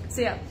চাবে। সো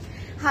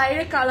হাই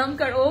রে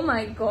কালামকার, ও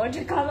মাই গড,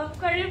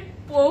 কালামকারের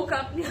পোক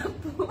আপনি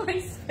আপু, আই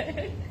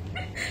সোয়্যার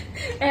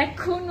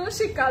এখনো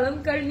সে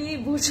কালামকার নিয়ে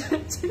বসে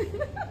আছে।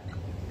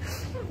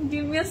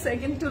 Give me a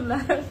second to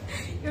laugh.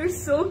 You're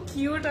so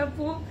cute,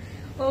 আপু।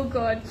 Oh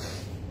God.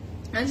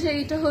 আচ্ছা,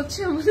 এটা হচ্ছে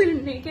আমাদের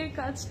নেকের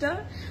কাজটা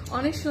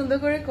অনেক সুন্দর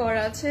করে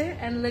করা আছে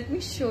and let me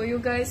show you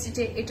guys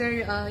যে এটার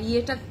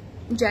ইয়েটা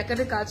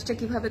জ্যাকেটের কাজটা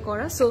কিভাবে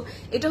করা। সো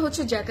এটা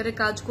হচ্ছে জ্যাকেটের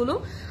কাজগুলো,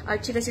 আর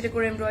ছিটা ছিটা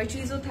করে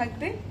এমব্রয়ডারিজও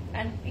থাকবে।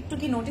 এন্ড একটু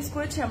কি নোটিস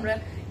করেছি আমরা,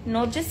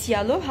 নট জাস্ট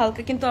ইয়েলো,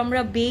 হালকা কিন্তু আমরা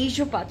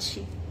বেজও পাচ্ছি।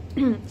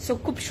 সো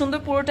খুব সুন্দর,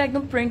 পুরোটা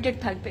একদম প্রিন্টেড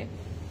থাকবে।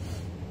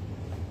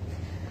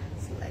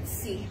 সো লেটস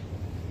সি,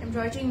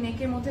 এমব্রয়ডারি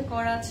নেকের মধ্যে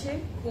করা আছে,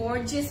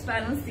 গর্জিয়াস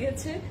প্যানেলস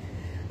দিয়েছে,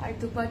 আর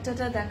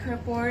দুপাট্টাটা দেখার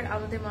পর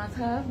আমাদের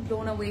মাথা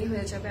ব্লোন অ্যাওয়ে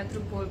হয়ে যাবে,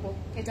 এতটুকু বলবো।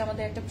 এটা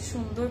আমাদের একটা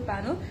সুন্দর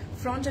প্যানেল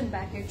ফ্রন্ট এন্ড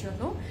ব্যাকের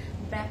জন্য,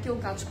 ব্যাকেও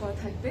কাজ করা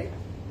থাকবে।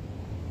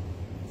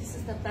 This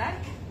is the back,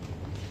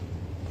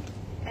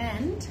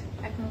 and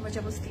এখন আমরা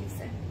যাবো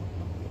স্লিভসে।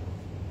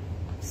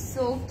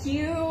 So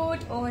cute,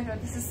 O my god,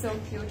 this is so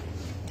cute.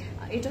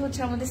 এটা হচ্ছে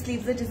আমাদের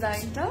স্লিভসের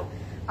ডিজাইনটা।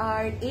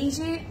 আর এই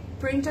যে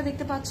প্রিন্টটা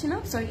দেখতে পাচ্ছি না,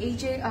 সরি এই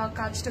যে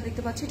কাজটা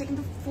দেখতে পাচ্ছি, এটা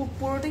কিন্তু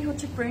পুরোটাই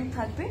হচ্ছে প্রিন্ট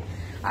থাকবে।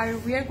 আর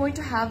we are going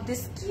to have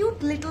this cute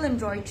little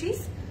embroideries.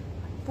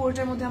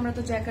 পুরোটার মধ্যে আমরা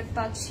তো জ্যাকেট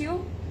পাচ্ছিও,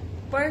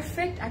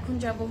 পারফেক্ট। এখন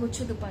যাব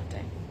হচ্ছে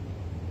দুপাট্টায়।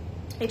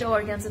 এটা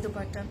অর্গানজা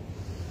দুপাট্টা।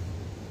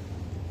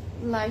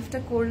 লাইফটা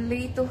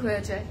করলেই তো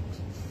হয়ে যায়,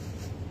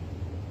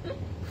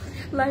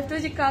 লাইফটা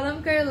যে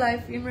কালামকারের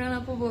লাইফ, ইমরান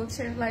আপু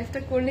বলছে লাইফটা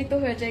করলেই তো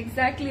হয়ে যায়।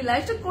 এক্স্যাক্টলি,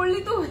 লাইফটা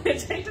করলেই তো হয়ে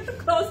যায়। এটা তো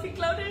ক্লসি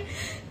ক্লাউডের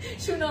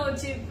শোনা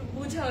উচিত,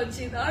 বোঝা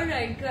উচিত।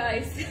 Alright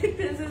guys,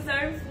 this is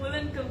our full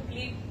and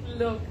complete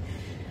look.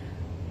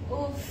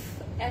 উফ,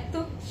 এত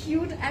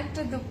কিউট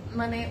একটা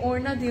মানে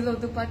ওড়না দিল,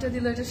 দুপাট্টা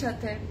দিল এটার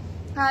সাথে।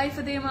 হাই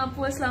ফাতিমা আপু,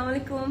 আসসালামু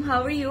আলাইকুম,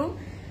 হাউ আর ইউ?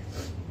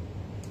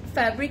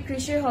 ফ্যাব্রিক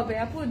ক্রিশের হবে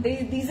আপু,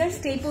 this R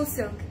staple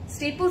silk.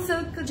 Staple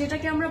silk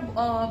যেটাকে আমরা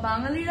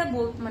বাঙালিরা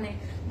মানে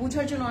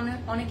বুঝার জন্য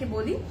অনেকে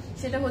বলি,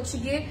 সেটা হচ্ছে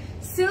গিয়ে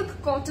সিল্ক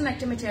কটন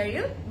একটা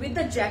material with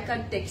the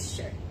jacket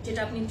texture, যেটা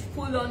আপনি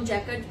ফুল অন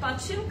জ্যাকেট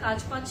পাচ্ছেন, কাজ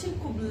পাচ্ছেন,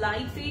 খুব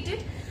light weighted.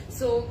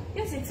 So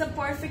yes, it's a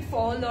perfect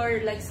fall or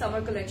like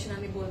summer collection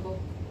আমি বলবো।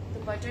 তো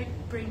বাটার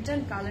প্রিন্ট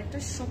অ্যান্ড কালারটা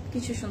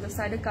সবকিছু সুন্দর,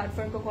 সাইডে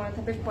কাটওয়ার্কও করা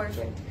থাকবে,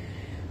 পারফেক্ট।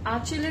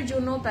 আঁচলের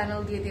জন্য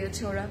প্যানেল দিয়ে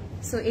দিয়েছে ওরা।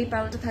 সো এই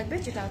প্যানেলটা থাকবে,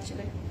 যেটা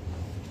আঁচলে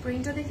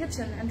প্রিন্টটা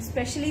দেখেছেন, অ্যান্ড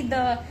স্পেশালি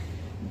দ্য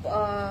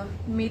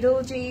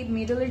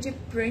মিডলের যে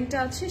প্রিন্টটা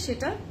আছে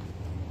সেটা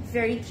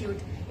ভেরি কিউট।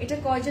 এটা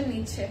কয়জন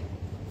নিচ্ছে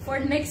ফর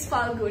নেক্সট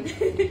ফাল্গুন?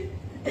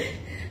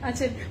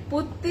 আচ্ছা,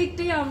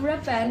 প্রত্যেকটাই আমরা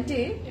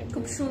প্যান্টে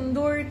খুব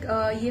সুন্দর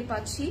ইয়ে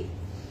পাচ্ছি,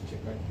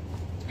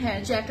 হ্যাঁ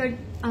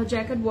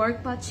জ্যাকেট ওয়ার্ক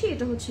পাচ্ছি।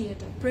 এটা হচ্ছে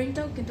এটা,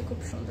 প্রিন্টটাও কিন্তু খুব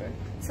সুন্দর।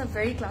 It's a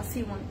very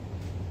classy one,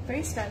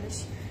 very stylish.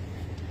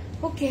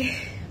 ওকে,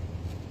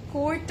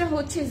 কোডটা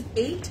হচ্ছে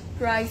 8,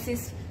 প্রাইস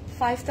ইজ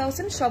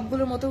 5000।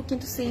 সবগুলোর মতো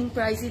কিন্তু সেম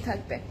প্রাইসই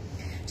থাকবে।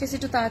 জাস্ট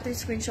একটু তাড়াতাড়ি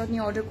স্ক্রিনশট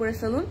নিয়ে অর্ডার করে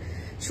ফেলুন।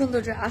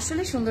 সুন্দর,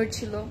 আসলে সুন্দর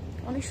ছিল,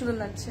 অনেক সুন্দর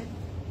লাগছে।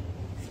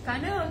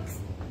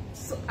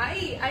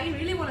 I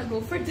really want to go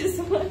for this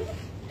one,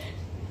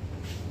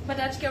 but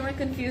আজকে আমরা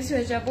কনফিউজ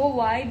হয়ে যাব।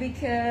 Why?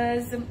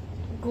 Because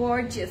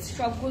gorgeous,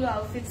 সবগুলো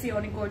আউটফিটসই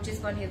অনেক গর্জিয়াস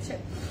বানিয়েছে।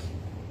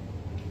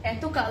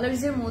 এত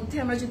কালার্স এর মধ্যে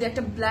আমরা যদি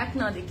একটা ব্ল্যাক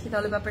না দেখি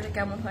তাহলে ব্যাপারটা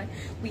কেমন হয়?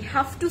 We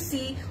have to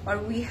see or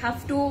we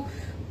have to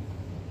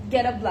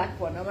get a black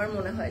one, আমার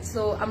মনে হয়।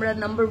 সো আমরা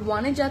নাম্বার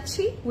 1-এ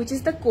যাচ্ছি, which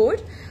is the coat।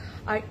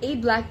 আর এই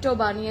ব্ল্যাকটাও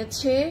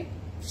বানিয়েছে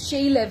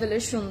সেই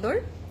লেভেলের সুন্দর।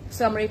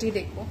 সো আমরা এটাই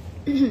দেখবো।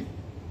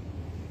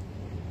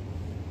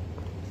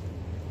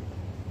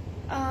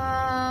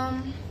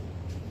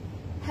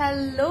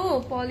 হ্যালো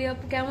পলি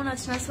আপু, কেমন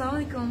আছেন? আসসালামু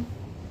আলাইকুম।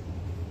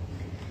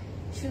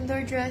 সুন্দর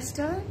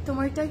ড্রেসটা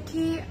তোমারটা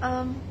কি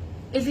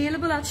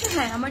অ্যাভেলেবল আছে?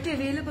 হ্যাঁ, আমারটা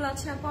অ্যাভেলেবল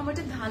আছে আপু।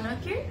 আমারটা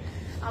ধানাকের,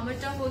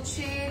 আমারটা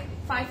হচ্ছে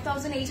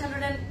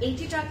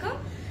 5880 টাকা।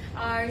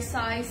 আর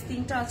সাইজ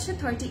 3টা আছে,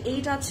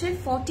 38 আছে,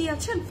 40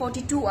 আছে,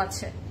 42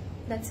 আছে।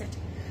 That's it.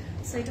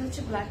 সো এটা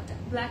হচ্ছে ব্ল্যাকটা।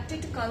 ব্ল্যাকটা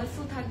একটু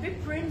কালারফুল থাকবে,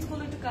 প্রিন্টস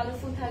গুলো একটু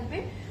কালারফুল থাকবে,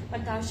 আর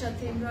তার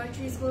সাথে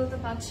এমব্রয়ডারিজ গুলো তো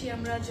পাচ্ছি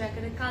আমরা,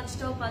 জ্যাকেটের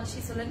কাজটাও পাচ্ছি।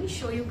 So let me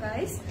show you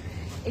guys.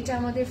 এটা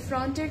আমাদের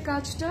ফ্রন্টের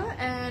কাজটা,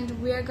 and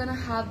we are gonna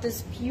have this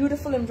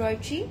beautiful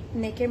embroidery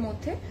নেকের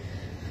মধ্যে।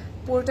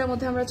 পুরোটার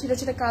মধ্যে আমরা ছিটা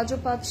ছিটা কাজও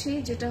পাচ্ছি,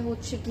 যেটা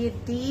হচ্ছে গিয়ে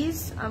দিস,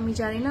 আমি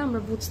জানি না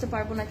আমরা বুঝতে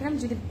পারবো না কেন। আমি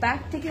যদি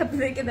ব্যাক থেকে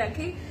আপনাদেরকে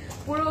দেখি,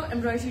 পুরো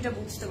এমব্রয়ডারিটা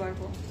বুঝতে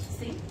পারবো।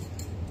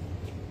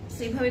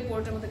 সেইভাবে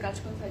পুরোটার মধ্যে কাজ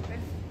করা থাকবে।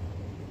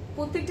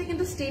 প্রত্যেকটা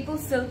কিন্তু স্টেপল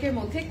সিল্কের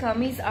মধ্যে।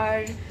 কামিজ আর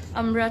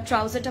আমরা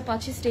ট্রাউজারটা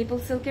পাচ্ছি স্টেপল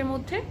সিল্কের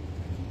মধ্যে।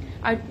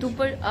 আর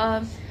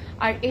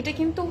আর এটা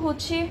কিন্তু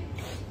হচ্ছে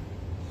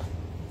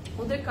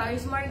ওদের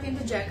কারিজমার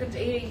কিন্তু জ্যাকেট,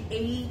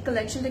 এই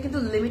কালেকশনটা কিন্তু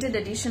লিমিটেড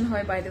এডিশন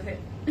হয় বাই দ্য ওয়ে।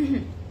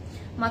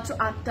 মাত্র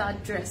 8টা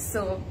ড্রেস।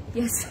 সো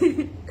ইয়েস,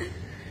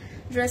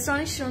 ড্রেসটা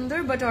অনেক সুন্দর,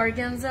 বাট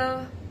অর্গানজা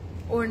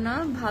ওড়না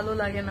ভালো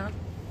লাগে না।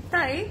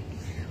 তাই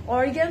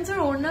অর্গানজার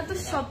ওড়না তো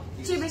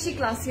সবচেয়ে বেশি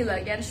ক্লাসি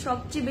লাগে, আর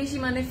সবচেয়ে বেশি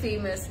মানে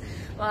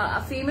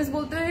ফেমাস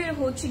বলতে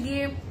হচ্ছে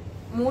গিয়ে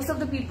most of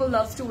the people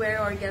loves to wire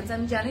organza.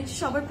 আমি জানি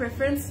সবার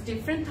প্রেফারেন্স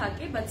ডিফারেন্ট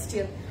থাকে, বাট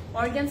স্টিল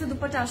অর্গানজা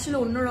দুপাটা আসলে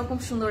অন্যরকম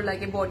সুন্দর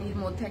লাগে। বডির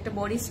মধ্যে একটা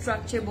বডি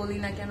স্ট্রাকচার বলি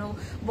না কেন,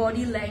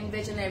 বডি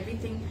ল্যাঙ্গুয়েজ এন্ড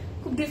এভরিথিং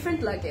খুব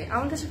ডিফারেন্ট লাগে,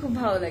 আমার কাছে খুব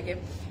ভালো লাগে।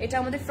 এটা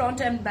আমাদের ফ্রন্ট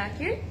অ্যান্ড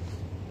ব্যাকের,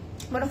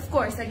 বাট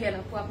অফকোর্স অ্যাগেন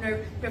আপু আপনার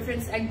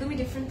প্রেফারেন্স একদমই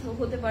ডিফারেন্ট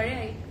হতে পারে।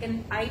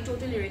 I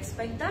totally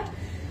respect that.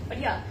 But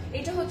yeah,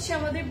 এটা হচ্ছে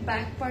আমাদের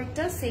ব্যাক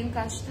পার্টটা, সেম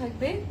কাজ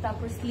থাকবে।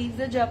 তারপর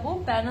স্লিভসে যাব,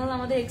 প্যানেল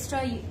আমাদের এক্সট্রা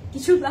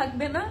কিছু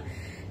লাগবে না,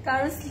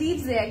 কারণ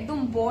স্লিভসে একদম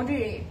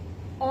বর্ডারে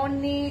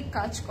অনেক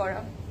কাজ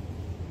করা।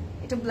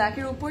 এটা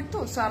ব্ল্যাকের উপর তো,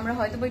 সো আমরা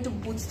হয়তো বা একটু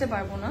বুঝতে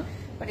পারবো না,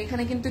 বাট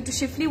এখানে কিন্তু একটু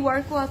শিফলি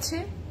ওয়ার্কও আছে।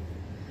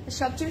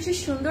 সবচেয়ে বেশি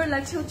সুন্দর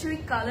লাগছে হচ্ছে ওই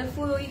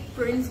কালারফুল ওই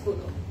প্রিন্টস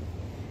গুলো।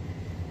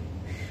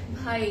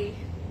 ভাই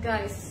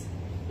গাইস,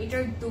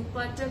 এটার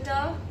দুপাট্টাটা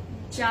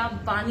যা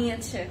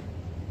বানিয়েছে,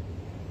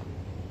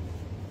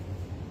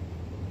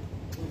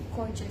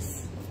 gorgeous.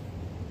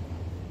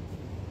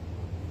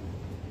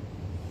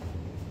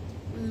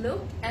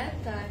 Look at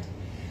that.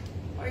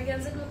 और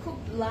অর্গানজা গুলো খুব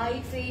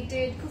লাইট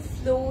ওয়েটেড, খুব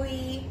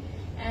ফ্লোয়ি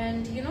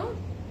and you know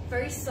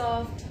very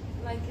soft,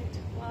 like it.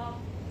 Wow,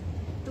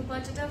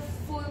 দুপাট্টাটা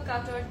full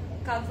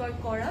cutwork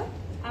করা,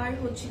 আর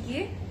হচ্ছে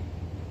গিয়ে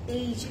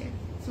এই যে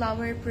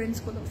ফ্লাওয়ার প্রিন্টস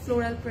গুলো,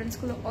 ফ্লোরাল প্রিন্টস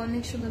গুলো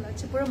অনেক সুন্দর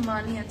লাগছে, পুরো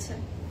মানি আছে,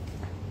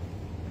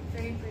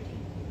 very pretty.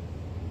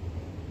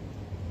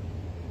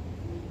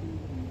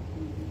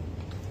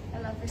 I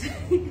love it.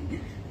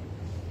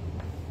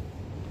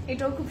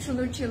 এটাও খুব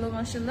সুন্দর ছিল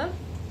মাশাআল্লাহ।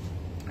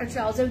 আর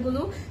ট্রাউজার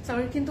গুলো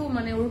আমরা কিন্তু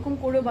মানে ওরকম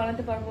করেও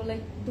বানাতে পারবো,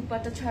 লাইক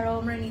দুপাট্টা ছাড়াও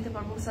আমরা নিতে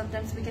পারবো,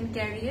 sometimes we can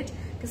carry it,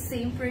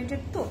 same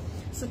printed তো।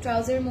 সো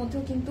ট্রাউজারের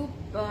মধ্যেও কিন্তু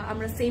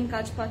আমরা সেম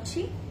কাজ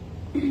পাচ্ছি।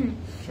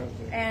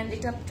 এন্ড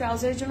এটা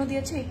ট্রাউজারের জন্য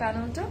দিয়েছে এই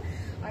প্যানেলটা,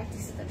 আর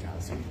this is the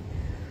trouser.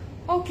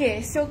 Okay,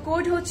 so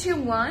code হচ্ছে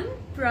 1,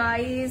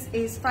 প্রাইস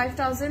ইজ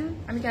 5000।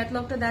 আমি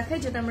ক্যাটালগটা দেখাই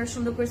যাতে আমরা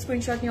সুন্দর করে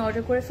স্ক্রিনশট নিয়ে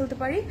অর্ডার করে ফেলতে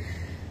পারি।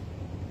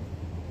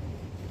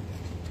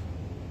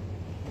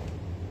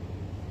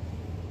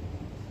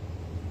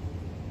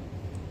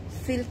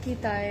 সিল্কি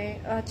তাই,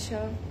 আচ্ছা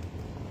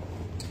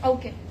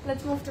ওকে,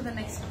 let's move to the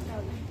next one.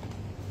 তাহলে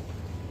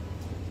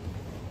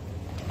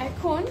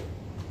এখন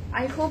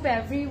I hope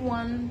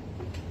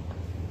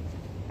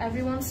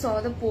everyone saw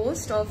the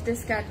post of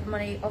this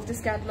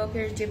catalog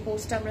এর যে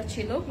পোস্টটা আমরা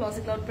ছিল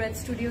ক্লজেট ক্লাউড ব্রেড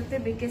স্টুডিওতে,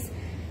 বিকজ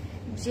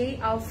যে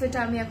আউটফিট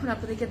আমি এখন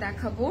আপনাদেরকে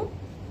দেখাবো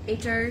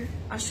এটার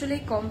আসলে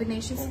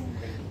কম্বিনেশন,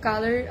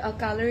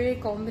 কালারের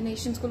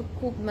কম্বিনেশন গুলো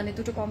খুব মানে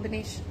দুটো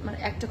কম্বিনেশন, মানে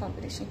একটা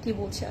কম্বিনেশন কি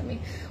বলছি আমি,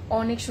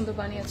 অনেক সুন্দর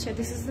বানিয়েছে।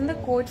 This is in the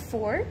code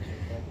 4,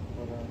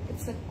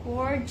 it's a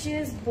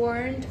gorgeous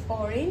burned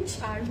orange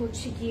আর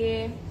হচ্ছে গিয়ে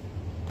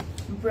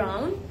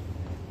ব্রাউন,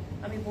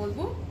 আমি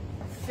বলবো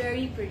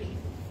very pretty,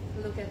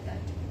 look at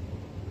that,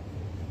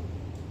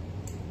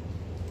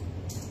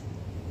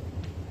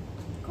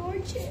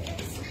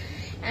 gorgeous.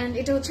 And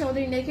এটা হচ্ছে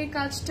আমাদের নেকের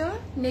কাজটা,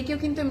 নেকেও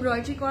কিন্তু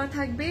এমব্রয়ডারি করা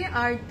থাকবে,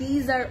 আর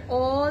these are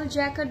all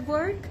jacket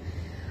work.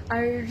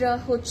 আর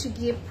হচ্ছে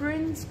গিয়ে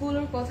প্রিন্টস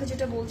গুলোর কথা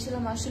যেটা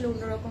বলছিলাম, আসলে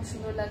অন্যরকম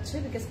সুন্দর লাগছে,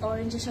 বিকজ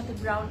অরেঞ্জের সাথে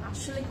ব্রাউন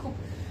আসলে খুব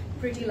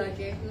প্রিটি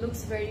লাগে,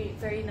 looks very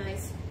very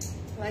nice,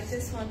 like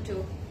this one two,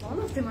 all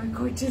of them are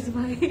gorgeous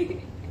ভাই।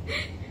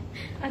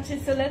 আচ্ছা,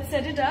 so let's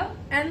set it up.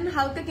 And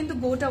হালকা কিন্তু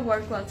গোটা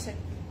ওয়ার্কও আছে,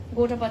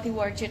 গোটা পাতি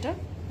ওয়ার্ক যেটা।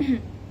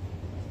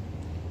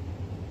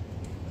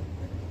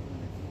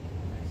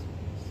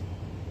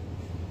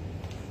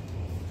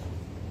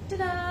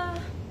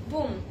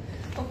 বুম,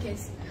 ওকে।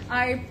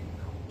 আর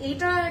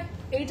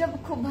এটা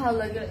খুব ভালো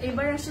লাগে,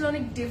 এবার আসলে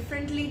অনেক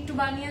ডিফারেন্টলি একটু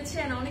বানিয়েছে,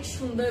 আর অনেক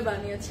সুন্দর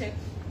বানিয়েছে,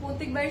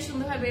 প্রত্যেকবারই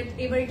সুন্দর হবে,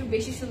 এবার একটু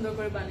বেশি সুন্দর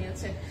করে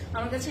বানিয়েছে।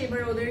 আমার কাছে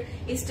এবার ওদের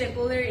এই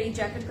স্টেপলের এই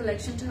জ্যাকেট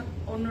কালেকশনটা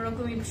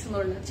অন্যরকমই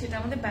সুন্দর লাগছে। এটা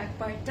আমাদের ব্যাক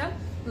পার্টটা,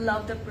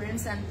 love the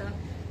prints and the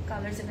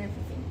colours and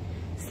everything.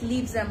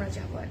 Sleeves আমরা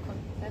যাবো এখন,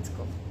 লেটস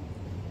গো।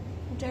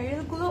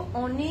 ম্যাটেরিয়াল গুলো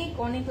অনেক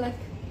অনেক লাইক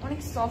অনেক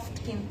সফট,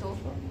 কিন্তু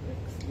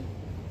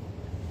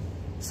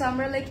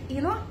আমরা লাইক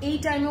ইউনো এই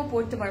টাইমেও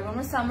পড়তে পারবো,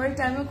 আমরা সামার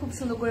টাইমেও খুব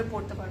সুন্দর করে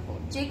পড়তে পারবো,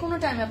 যে কোনো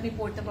টাইমে আপনি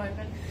পড়তে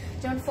পারবেন,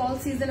 যেমন ফল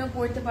সিজনেও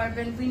পড়তে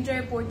পারবেন,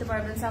 উইন্টারে পড়তে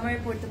পারবেন, সামারে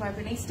পড়তে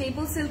পারবেন। এই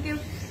স্টেপল সিল্কের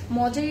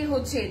মজাই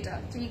হচ্ছে এটা,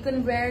 you can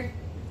wire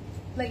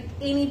like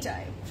any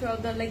time throughout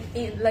the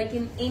like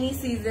in any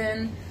season,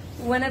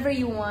 whenever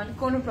you want,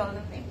 কোনো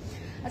প্রবলেম নেই।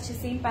 আচ্ছা,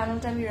 সেম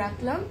প্যানেলটা আমি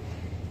রাখলাম।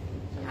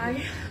 আর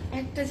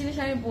একটা জিনিস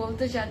আমি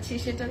বলতে চাচ্ছি,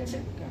 সেটা হচ্ছে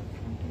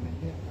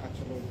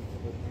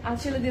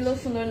আসলে দিলেও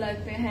সুন্দর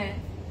লাগবে, হ্যাঁ,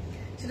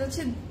 সেটা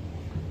হচ্ছে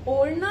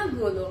ওড়না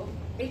গুলো।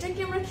 এটা কি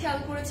আমরা খেয়াল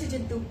করেছি যে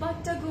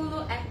দুপাট্টা গুলো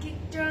এক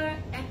একটা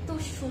এত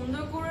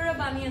সুন্দর করে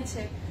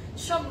বানিয়েছে,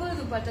 সবগুলো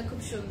দুপাট্টা খুব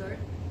সুন্দর।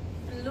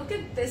 Look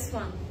at this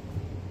one,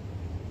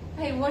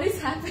 hey, what is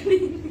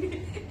happening?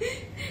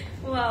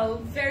 Wow,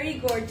 very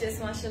gorgeous,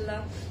 মাশাআল্লাহ।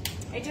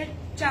 এটা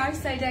চার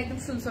সাইডে একদম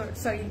সুন্দর,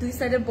 সরি দুই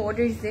সাইডে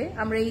বর্ডারসে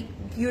আমরা এই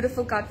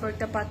বিউটিফুল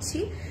কাটওয়ার্কটা পাচ্ছি,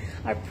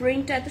 আর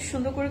প্রিন্টটা এত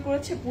সুন্দর করে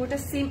করেছে, পুরোটা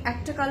সেম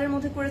একটা কালারের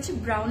মধ্যে করেছে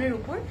ব্রাউনের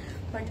উপর,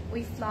 বাট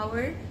ওই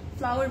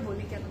ফ্লাওয়ার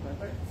বলি কেন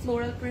বারবার,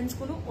 ফ্লোরাল প্রিন্টস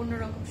গুলো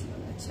অন্যরকম সুন্দর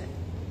লাগছে।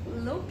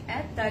 Look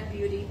at that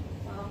beauty,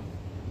 wow,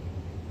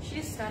 she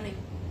is stunning.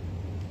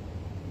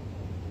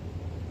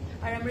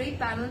 আর আমরা এই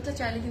প্যানেলটা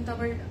চাইলে কিন্তু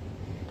আবার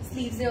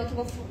স্লিভসে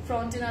অথবা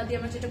ফ্রন্টে না দিয়ে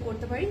আমরা যেটা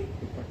করতে পারি,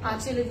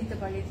 আঁচলে দিতে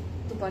পারি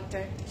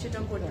দুপাট্টার,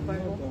 সেটাও করতে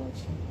পারবো,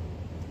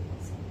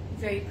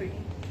 ভেরি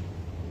প্রিটি।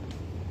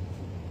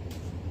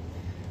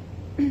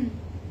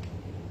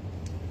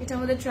 এটা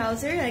আমাদের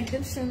ট্রাউজার,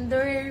 একদম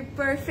সুন্দর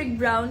পারফেক্ট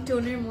ব্রাউন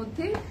টোনের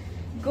মধ্যে,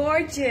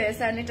 গর্জিয়াস।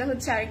 আর এটা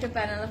হচ্ছে আরেকটা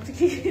প্যানেল,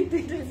 আপনাকে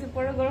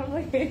পরে গরম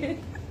লাগে।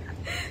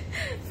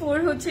 4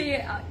 হচ্ছে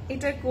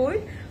এটা কোড,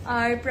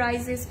 আর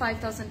প্রাইস ইজ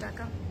 5000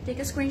 টাকা। Take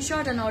a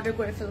screenshot and order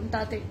করে ফেলুন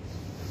তাড়াতাড়ি।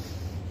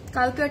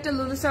 কালকে একটা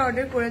লুলুসার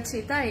অর্ডার করেছি,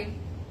 তাই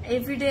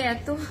এভরিডে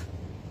এত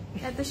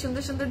এত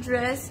সুন্দর সুন্দর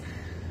ড্রেস,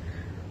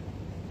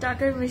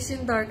 টাকার মেশিন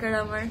দরকার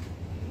আমার,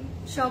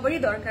 সবারই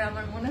দরকার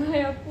আমার মনে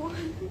হয় আপু।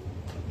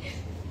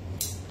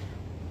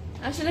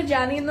 আসলে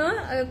জানি না,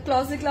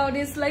 closet cloud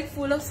is like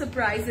full of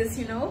surprises,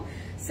 you know,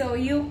 So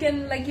you can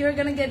like you're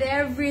gonna get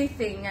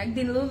everything.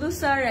 Ekdin Lulu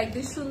sir,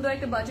 ekdin সুন্দর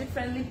একটা budget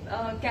friendly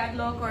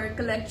catalog or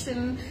collection.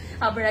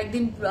 আবার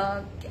একদিন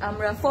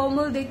আমরা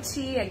formal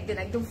দেখছি, একদিন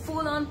একদম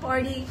full on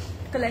party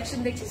collection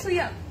দেখছি. So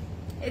yeah,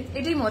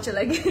 এটাই মজা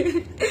লাগে.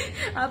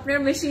 আপনার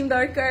মেশিন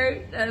দরকার,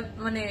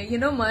 মানে you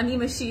know money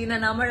machine,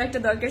 and আমার একটা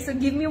দরকার. So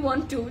give me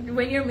one too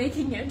when you're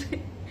making it.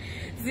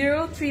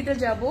 03 তে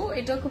যাব.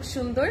 এটা খুব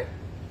সুন্দর,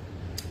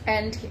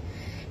 and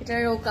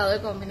এটার কালার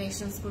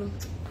কম্বিনেশনস গুলো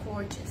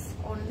gorgeous.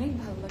 অনেক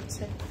ভালো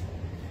লাগছে.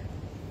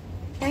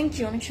 থ্যাংক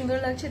ইউ, অনেক সুন্দর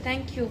লাগছে.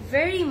 Thank you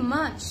very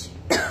much.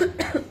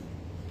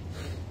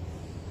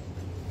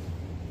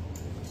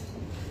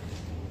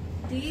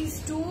 These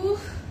two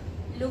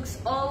looks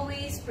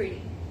always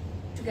pretty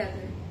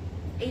together.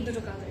 এই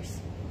দুটো কালার্স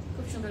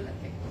খুব সুন্দর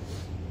লাগে.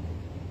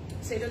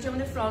 সেটা হচ্ছে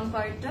আমাদের ফ্রন্ট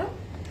পার্টটা.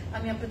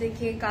 আমি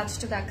আপনাদেরকে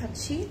কাজটা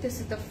দেখাচ্ছি. This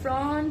is the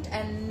front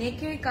and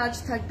নেকের কাজ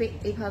থাকবে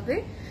এইভাবে.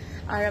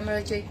 আর আমরা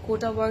যে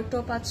কোটা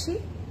ওয়ার্কটাও পাচ্ছি,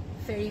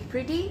 very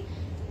pretty.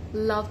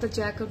 Love the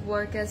jacket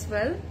work as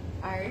well.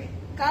 R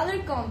colour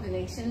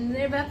combination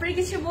এর ব্যাপারে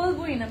কিছু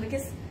বলবোই না,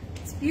 because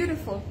it's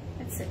beautiful.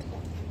 That's it.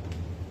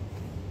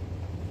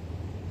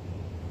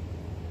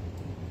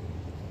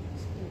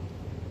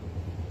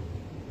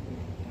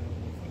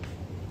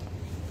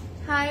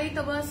 High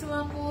Tabassum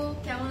আপু,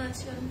 কেমন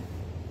আছেন?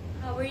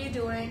 How are you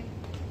doing?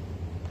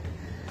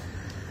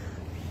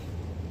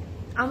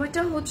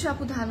 আমারটা হচ্ছে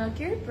আপু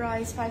ধানাকের,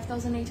 প্রাইস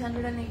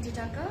 5880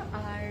 টাকা,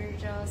 আর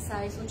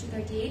সাইজ হচ্ছে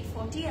 38,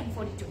 40 and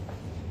 42.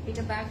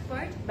 এটা ব্যাক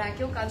পার্ট,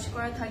 ব্যাকেও কাজ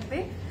করা থাকবে.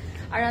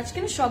 আর আজকে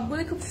না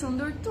সবগুলো খুব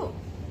সুন্দর, তো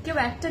কেউ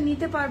একটা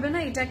নিতে পারবে না,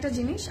 এটা একটা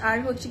জিনিস. আর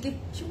হচ্ছে কি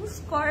চুজ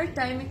করার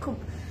টাইমে খুব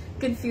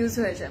কনফিউজ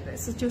হয়ে যাবে.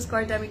 সো চুজ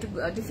করার টাইম একটু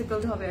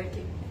ডিফিকাল্ট হবে আর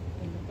কি.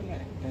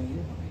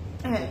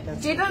 হ্যাঁ,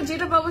 যেটা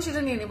যেটা পাবো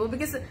সেটা নিয়ে নেবো,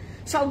 বিকজ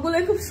সবগুলো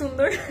খুব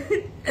সুন্দর.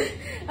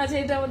 আচ্ছা,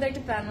 এটা আমাদের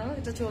একটা প্যানেল,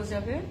 এটা চলে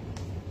যাবে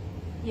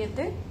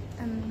ইয়েতে.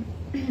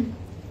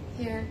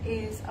 Here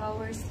is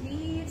our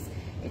sleeves.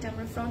 এটা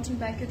আমরা ফ্রন্ট এন্ড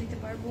ব্যাকেও দিতে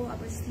পারবো,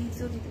 আবার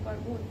স্লিভসও দিতে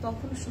পারবো,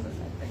 তখনও সুন্দর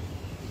লাগবে.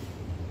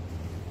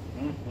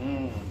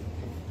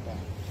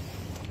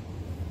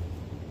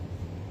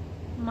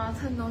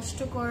 মাথা নষ্ট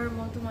করার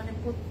মতো মানে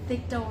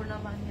প্রত্যেকটা ওড়না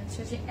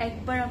বানিয়েছে, যে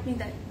একবার আপনি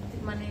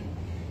মানে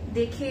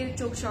দেখে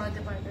চোখ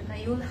সরাতে পারবেন না.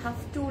 You will have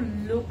to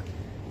look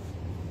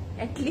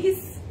at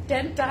least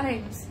 10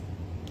 times.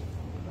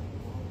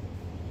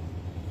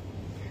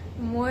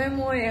 Moe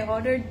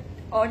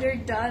order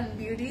done,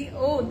 beauty.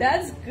 Oh,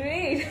 that's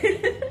great.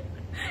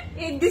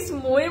 This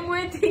moe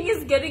thing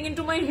is getting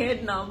into my head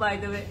now, by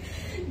the way.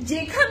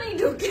 Jekhane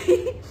ঢুকি,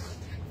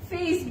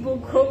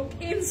 Facebook হোক,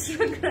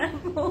 Instagram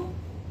হোক,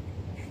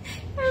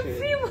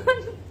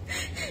 everyone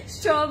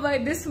by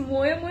this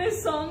moe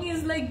song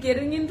is like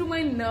getting into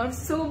my nerves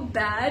so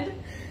bad.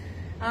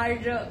 আর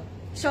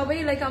সবাই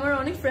like আমার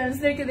অনেক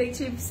ফ্রেন্ডসদেরকে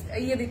দেখছি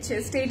ইয়ে দিচ্ছে,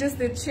 status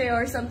দিচ্ছে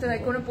or something,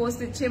 like কোনো পোস্ট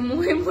দিচ্ছে,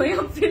 moe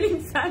I'm feeling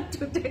sad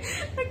today.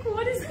 Like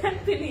what is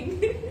happening?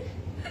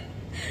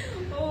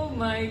 Oh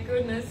my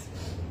goodness.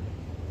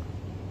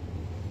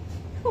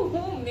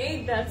 Who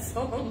made that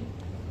song?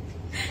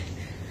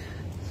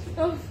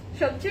 Oh,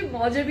 সবচেয়ে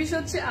মজার বিষয়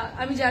হচ্ছে,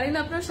 আমি জানি না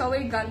আপনারা সবাই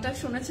গানটা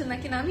শুনেছেন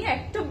নাকি না, আমি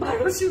একটা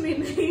বারও শুনি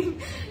নাই.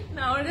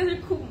 না, আমার কাছে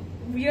খুব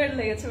উইয়ার্ড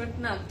লেগেছে, বাট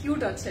না,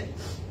 কিউট আছে.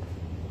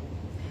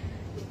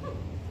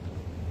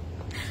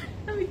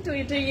 আমি তো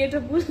এটা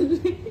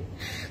বললি.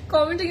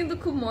 কমেন্টটা কিন্তু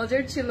খুব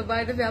মজার ছিল,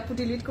 বাই দ্য ওয়ে. আপু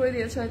ডিলিট করে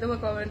দিয়েছে হয়তো বা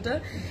কমেন্টটা.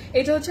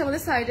 এটা হচ্ছে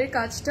আমাদের সাইডের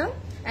কাজটা,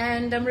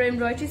 এন্ড আমরা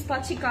এমব্রয়ডারিজ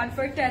পাচ্ছি.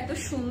 কাটওয়ার্কটা এত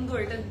সুন্দর,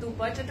 এটা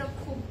দুপাট্টাটা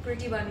খুব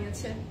প্রিটি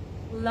বানিয়েছে.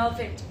 লাভ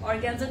ইট.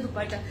 অর্গানজা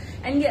দুপাট্টা.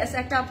 এন্ড ইয়েস,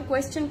 একটা আপু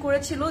কোয়েশ্চেন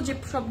করেছিল যে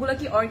সবগুলা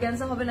কি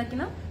অর্গানজা হবে নাকি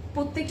না.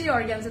 প্রত্যেকটাই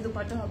অর্গানজা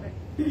দুপাট্টা হবে.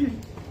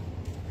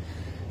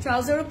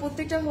 ট্রাউজারও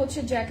প্রত্যেকটা হচ্ছে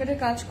জ্যাকেটের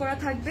কাজ করা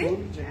থাকবে,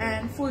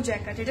 এন্ড ফুল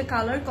জ্যাকেট. এটা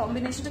কালার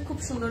কম্বিনেশনটা খুব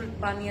সুন্দর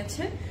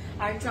বানিয়েছে.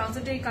 আর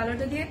ট্রাউজারটা এই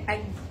কালারটা দিয়ে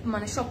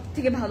মানে সব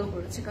থেকে ভালো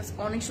করেছে, কাজ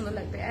অনেক সুন্দর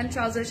লাগবে. এন্ড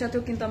ট্রাউজারের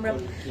সাথেও কিন্তু আমরা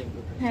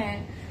হ্যাঁ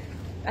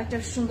একটা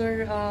সুন্দর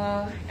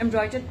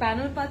এমব্রয়ডারি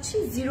প্যানেল পাচ্ছি.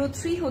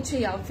 03 হচ্ছে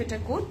এই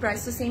আউটফিটের কোড.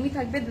 প্রাইস তো সেমই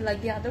থাকবে like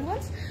the other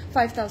once,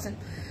 5000.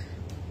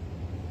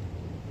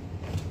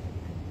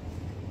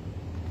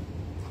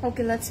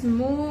 Okay, let's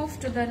move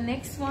to the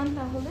next one.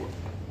 তাহলে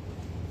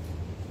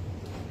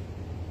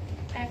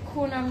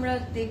এখন আমরা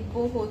দেখব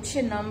হচ্ছে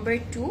নাম্বার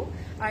 2.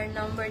 আর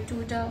নাম্বার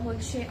 2টা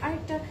হচ্ছে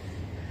আরেকটা,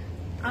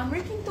 আমরা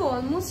কিন্তু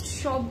অলমোস্ট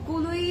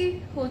সবগুলোই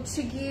হচ্ছে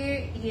গিয়ে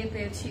ইয়ে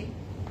পেয়েছি,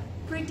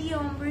 প্রিটি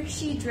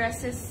অম্বরেশি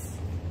ড্রেসেস.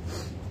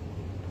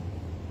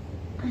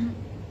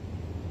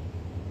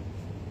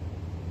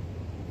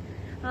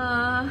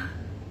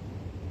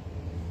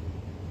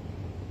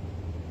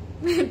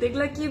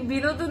 দেখলা কি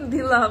বিনোদন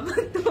দিলাম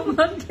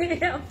তোমাকে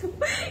আপু,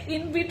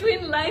 in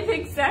between life.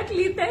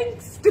 Exactly,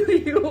 thanks to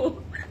you.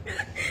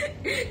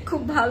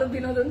 খুব ভালো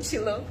বিনোদন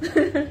ছিল.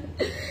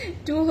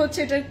 2 হচ্ছে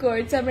এটার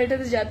কোর্স. আমরা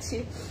এটাতে যাচ্ছি.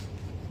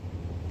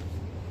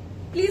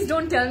 প্লিজ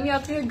ডোন্ট টেল মি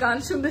আপনি গান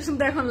শুনতে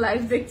শুনতে এখন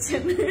লাইভ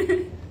দেখছেন.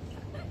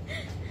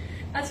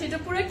 আচ্ছা, এটা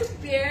পুরো একটা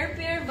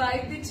পেয়ার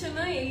ভাইব দিচ্ছে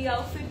না এই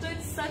আউটফিটটা.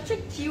 It's such a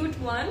cute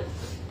one.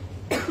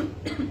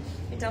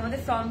 এটা আমাদের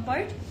front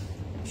part.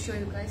 show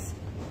you guys.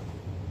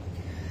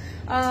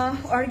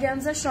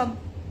 Organza সব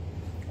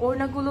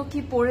ওড়নাগুলো কি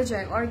পরে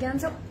যায়,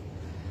 অর্গানজা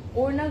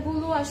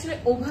ওড়নাগুলো আসলে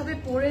ওভাবে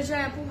পরে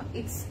যায় আপু,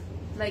 ইটস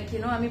লাইক ইউ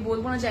নো, আমি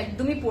বলবো না যে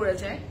একদমই পরে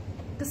যায়,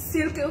 তো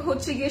সিল্ক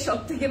হচ্ছে গিয়ে সব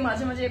থেকে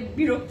মাঝে মাঝে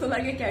বিরক্ত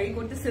লাগে ক্যারি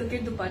করতে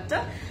সিল্কের দুপাট্টা,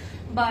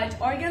 বাট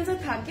অর্গানজা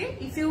থাকে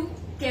if you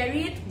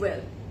carry it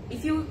well,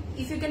 if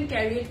you can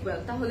carry it well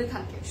তাহলে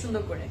থাকে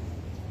সুন্দর করে।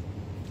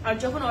 আর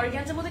যখন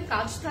অর্গানজার মধ্যে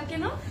কাজ থাকে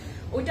না,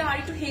 ওইটা আর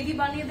একটু হেভি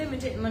বানিয়ে দেয়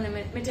মানে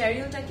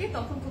মেটেরিয়ালটাকে,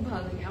 তখন খুব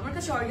ভালো লাগে। আমার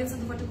কাছে অর্গানজার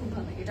দুপাট্টা খুব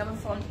ভালো লাগে। এটা আমার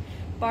ফ্রন্ট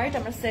পার্ট,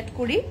 আমরা সেট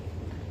করি।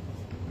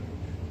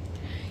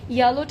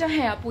 ইয়েলোটা,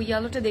 হ্যাঁ আপু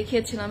ইয়েলোটা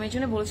দেখিয়েছিলাম, এই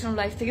জন্য বলেছিলাম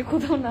লাইফ থেকে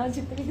কোথাও না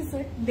যেতে,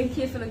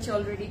 দেখিয়ে ফেলেছি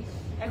অলরেডি।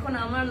 এখন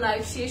আমার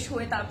লাইফ শেষ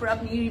হয়ে তারপর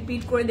আপনি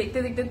রিপিট করে দেখতে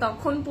দেখতে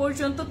তখন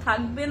পর্যন্ত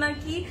থাকবে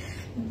নাকি,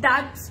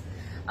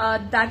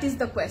 that is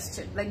the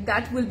question, like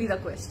that will be the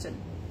question.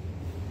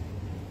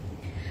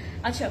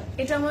 আচ্ছা,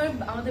 এটা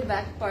আমাদের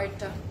ব্যাক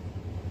পার্টটা,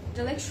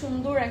 এটা লাইক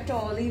সুন্দর একটা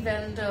অলিভ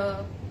অ্যান্ড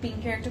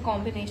পিঙ্কের একটা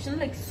কম্বিনেশন,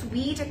 লাইক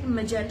সুইট একটা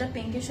ম্যাজেন্টা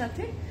পিঙ্কের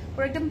সাথে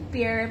ওর একদম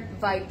পেয়ার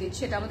ভাইব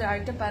দিচ্ছে। এটা আমাদের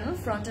আরেকটা প্যানেল,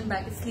 ফ্রন্ট এন্ড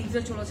ব্যাক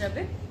স্লিভসে চলে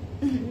যাবে।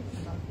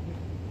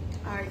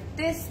 আর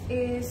দিস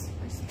ইজ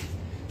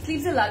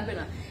স্লিভসে লাগবে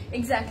না,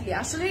 এক্স্যাক্টলি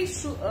আসলে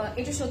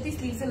এটা সত্যি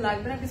স্লিভসে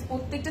লাগবে না,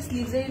 প্রত্যেকটা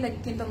স্লিভসে লাইক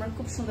কিন্তু আমরা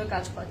খুব সুন্দর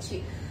কাজ পাচ্ছি।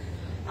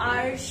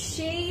 আর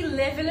সেই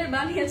লেভেলের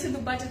বানিয়েছে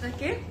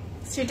দুপাট্টাটাকে,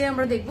 সেটাই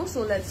আমরা দেখবো। So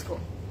let's go.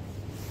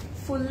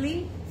 Fully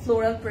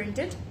floral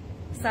printed,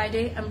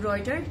 সাইডে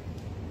এমব্রয়ডার্ড,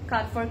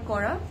 কাটওয়ার্ক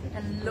করা,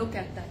 and look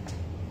at that.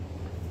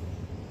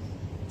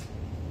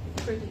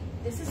 Pretty.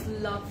 This is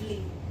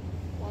lovely.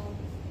 Wow.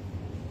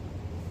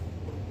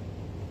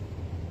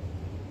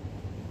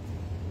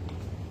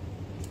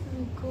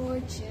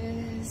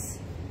 Gorgeous.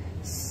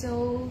 So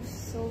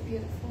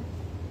beautiful.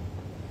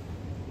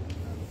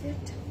 Love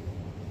it.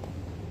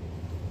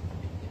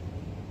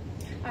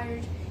 আর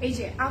এই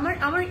যে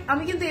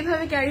আমি কিন্তু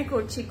এভাবে ক্যারি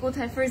করছি,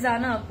 কোথায়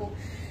ফারজানা আপু।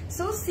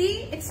 So see,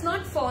 it's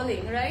not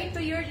falling, right? So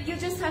you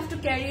just have to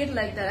carry it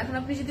like that. এখন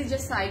আপনি যদি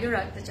just side এ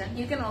রাখতে চান,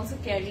 you can also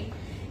carry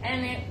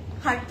and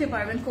হাঁটতে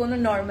পারবেন কোনো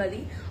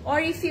normally, or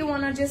if you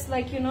wanna just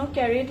like you know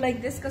carry it like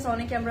this, because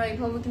অনেকে আমরা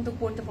এইভাবে কিন্তু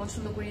পড়তে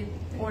পছন্দ করি,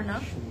 ওড়না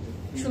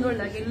সুন্দর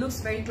লাগে, it looks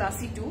very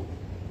classy too.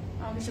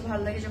 আমার বেশি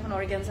ভালো লাগে যখন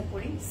অর্গানজা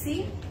পরি। See,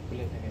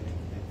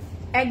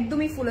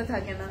 একদমই ফুলে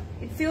থাকে না,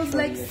 it feels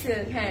like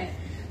silk. হ্যাঁ,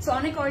 সো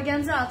অনেক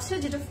অর্গানজা আছে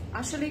যেটা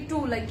আসলে একটু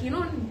লাইক ইউ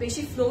নো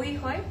বেশি ফ্লোই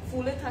হয়,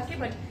 ফুলে থাকে,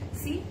 বাট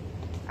সি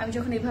আমি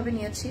যখন এভাবে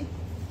নিয়েছি,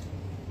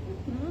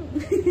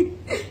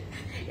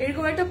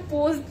 এরকম একটা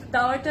পোজ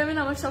দেওয়ার টাইমে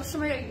আমার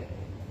সবসময়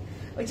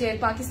ওই যে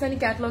পাকিস্তানি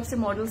ক্যাটালগস এর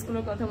মডেলস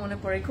গুলোর কথা মনে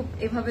পড়ে, খুব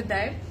এভাবে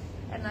দেয়,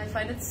 and I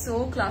find it so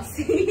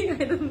classy.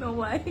 I don't know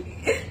why.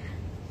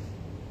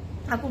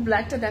 আপু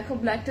ব্ল্যাকটা দেখো,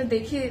 ব্ল্যাকটা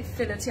দেখিয়ে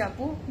ফেলেছি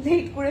আপু,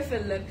 লেট করে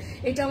ফেললেন।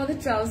 এটা আমাদের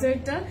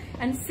ট্রাউজারটা,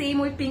 এন্ড সেম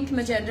ওই পিঙ্ক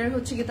ম্যাজেন্ডার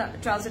হচ্ছে কি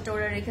ট্রাউজারটা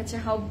ওরা রেখেছে।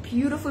 How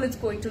beautiful it's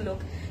going to look.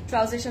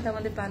 ট্রাউজারের সাথে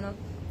আমাদের প্যানেল,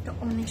 এটা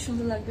অনেক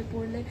সুন্দর লাগবে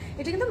পরলে।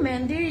 এটা কিন্তু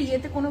মেহেন্দির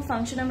ইয়েতে কোনো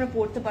ফাংশনে আমরা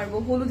পড়তে পারবো,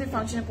 হলুদের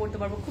ফাংশনে পড়তে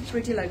পারবো, খুব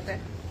প্রিটি লাগবে।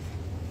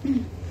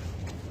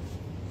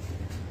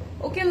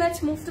 ওকে, let's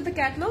move to the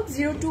catalogue.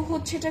 02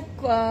 হচ্ছে এটা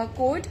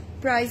code,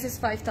 price is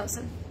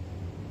 5000।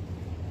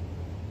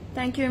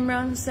 Thank you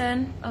Imran Hossain.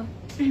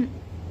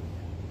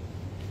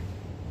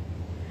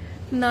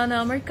 না না,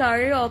 আমার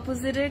কারের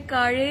অপোজিটের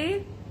কারে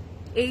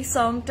এই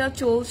সংটা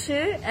চলছে,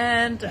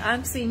 and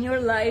I'm seeing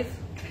your life.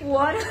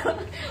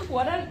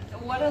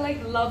 What a like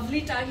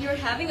lovely time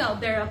you're having out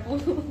there, Apu.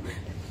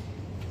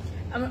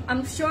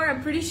 I'm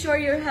pretty sure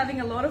you're having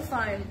a lot of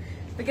fun,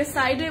 because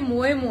side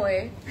moe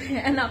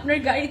and apnar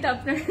garite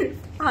apnar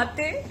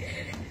hate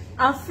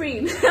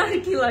Afreen আর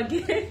কি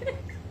লাগে।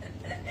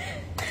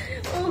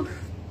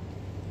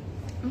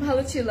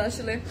 ভালো ছিল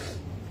আসলে।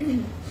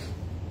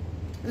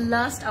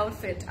 Last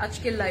outfit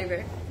আজকের লাইভে,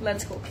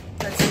 let's go.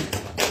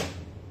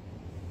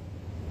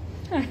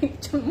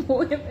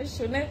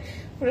 শুনে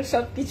পুরো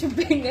সবকিছু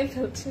ভেঙে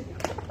ফেলছে।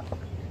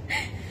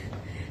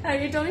 আর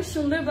এটা অনেক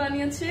সুন্দর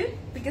বানিয়েছে,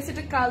 বিকজ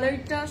এটা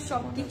কালারটা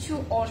সবকিছু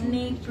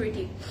অনেক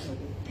প্রিটি।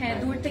 হ্যাঁ,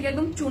 দূর থেকে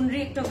একদম চুনরি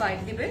একটা ভাইব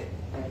দিবে।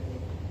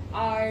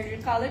 আর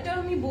কালারটা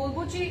আমি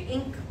বলবো যে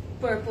ইঙ্ক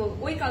পার্পল,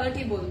 ওই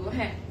কালারটাই বলবো।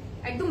 হ্যাঁ,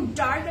 একদম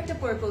ডার্ক একটা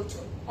পার্পল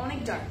টোন, অনেক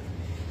ডার্ক।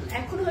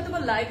 এখন হয়তো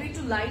বা লাইভে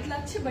একটু লাইট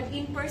লাগছে, but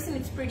in person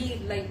it's pretty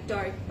like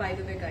dark by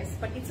the way guys,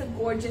 but it's a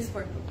gorgeous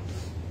purple.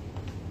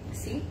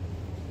 C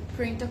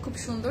প্রিন্টটা খুব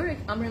সুন্দর,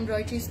 আমরা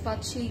এমব্রয়ডারিজ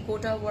পাচ্ছি,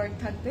 গোটা ওয়ার্ক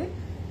থাকবে,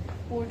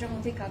 পুরোটার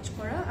মধ্যে কাজ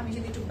করা। আমি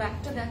যদি একটু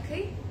ব্যাকটা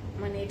দেখাই,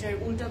 মানে এটার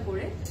উল্টা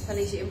করে, তাহলে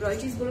এই যে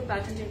এমব্রয়ডারিজ গুলো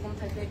প্যাটার্ন যেরকম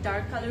থাকবে,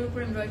 ডার্ক কালারের উপর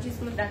এমব্রয়ডারিজ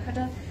গুলো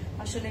দেখাটা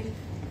আসলে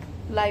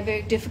লাইভে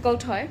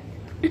ডিফিকাল্ট হয়।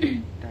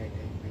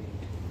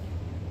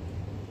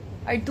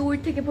 আর দূর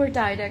থেকে পুরো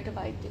টায়ার্ড একটা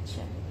বাইক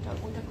দিচ্ছে,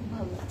 ওটা খুব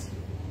ভালো লাগছে।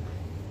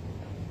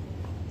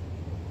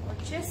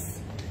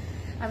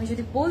 আমি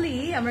যদি বলি,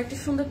 আমরা একটা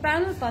সুন্দর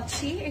প্যানেল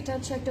পাচ্ছি, এটা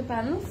হচ্ছে একটা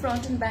প্যানেল,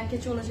 ফ্রন্ট এন্ড ব্যাকে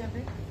চলে যাবে,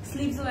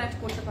 স্লিভসও অ্যাড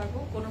করতে পারবো,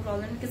 কোনো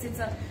problem, because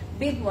it's a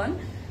big one.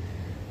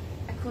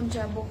 এখন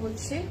যাবো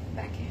হচ্ছে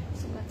ব্যাকে।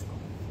 So let's go.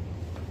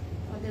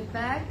 আমাদের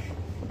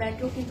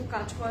ব্যাকেও কিন্তু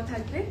কাজ করা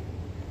থাকবে।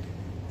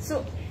 সো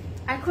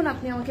এখন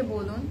আপনি আমাকে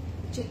বলুন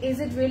যে is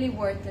it really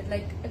worth it,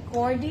 like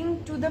according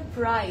to the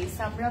price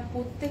আমরা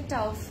প্রত্যেকটা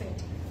আউটফিট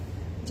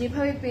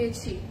যেভাবে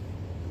পেয়েছি,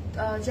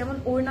 যেমন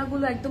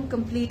ওড়নাগুলো একদম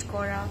কমপ্লিট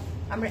করা,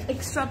 আমরা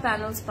এক্সট্রা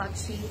প্যানেলস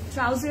পাচ্ছি,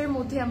 ট্রাউজারের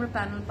মধ্যে আমরা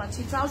প্যানেল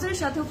পাচ্ছি, ট্রাউজারের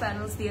সাথেও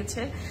প্যানেলস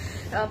দিয়েছে,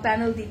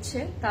 প্যানেল দিচ্ছে,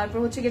 তারপর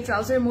হচ্ছে গিয়ে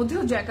ট্রাউজারের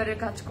মধ্যেও জ্যাকারের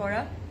কাজ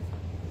করা,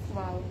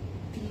 ওয়াও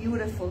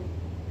বিউটিফুল।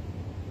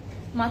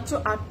 মাত্র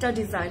 8টা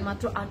ডিজাইন,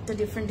 মাত্র 8টা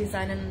different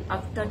design and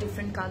 8টা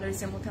different colours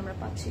এর মধ্যে আমরা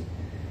পাচ্ছি।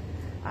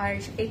 আর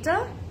এটা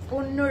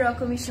অন্য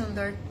রকমই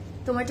সুন্দর।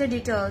 তোমারটা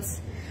ডিটেলস,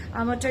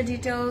 আমারটা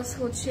ডিটেলস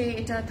হচ্ছে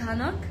এটা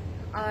ধানক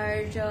আর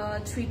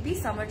 3 পিস,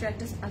 আমারটা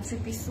একটা 3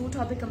 পিস স্যুট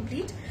হবে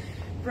কমপ্লিট।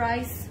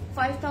 প্রাইস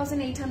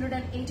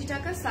 5880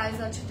 টাকা, সাইজ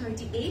আছে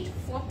 38,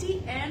 40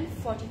 and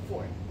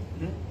 44,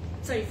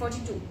 সরি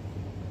 42।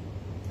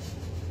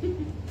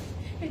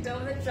 এটা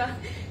আমাদের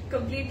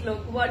complete look.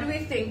 What do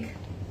you think?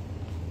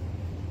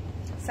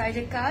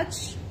 সাইডের কাজ,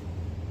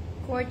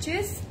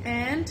 কোয়ার্চেস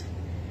এন্ড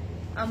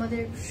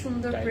আমাদের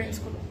সুন্দর প্রিন্টস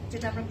গুলো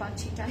যেটা আমরা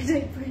পাচ্ছি,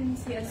 tie-dye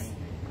prints. Yes,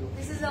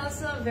 this is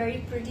also a very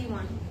pretty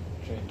one.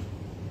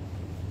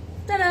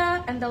 Ta-da!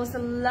 And that was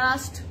the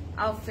last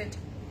outfit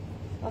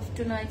of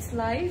tonight's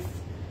live.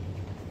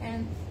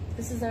 And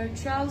this is our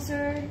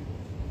trouser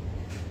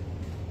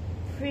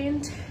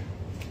print.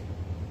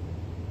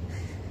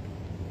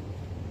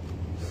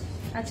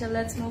 Acha,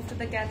 let's move to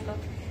the catalog.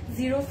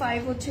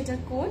 05 হচ্ছে এটা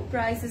code,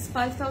 price is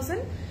 5000.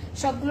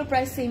 সবগুলো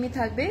price সেমই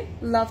থাকবে।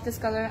 Love this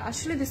color.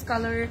 Actually this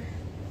color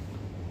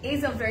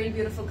is a very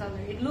beautiful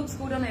color. It looks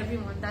good on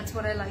everyone. That's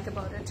what I like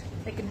about it.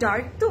 Like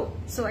dark too,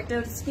 so একটা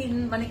skin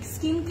মানে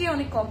skin কে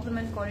অনেক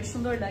complement করে,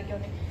 সুন্দর লাগে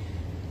অনেক।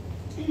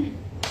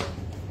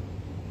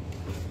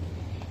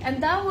 And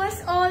that was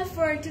all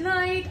for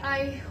tonight.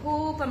 I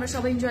hope আমরা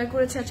সবাই enjoy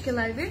করেছি আজকে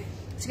লাইভে।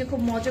 আজকে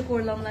খুব মজা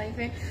করলাম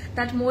লাইভে।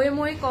 That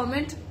moe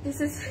comment, this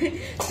is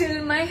still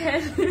in my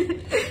head.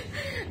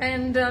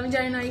 And আমি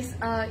জানি না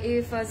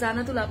if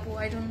জানাতুল আপু,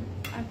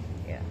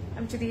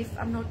 if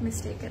I'm not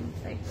mistaken,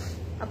 like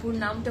আপুর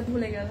নামটা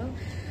ভুলে গেল,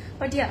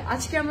 বাট ইয়া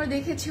আজকে আমরা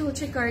দেখেছি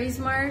হচ্ছে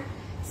কারিজমার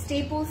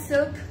staple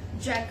silk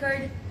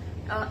jacquard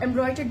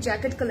embroidered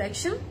jacket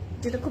collection,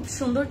 যেটা খুব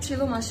সুন্দর ছিল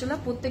মাশাআল্লাহ।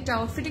 প্রত্যেকটা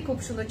আউটফিটই খুব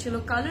সুন্দর ছিল,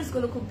 কালার্স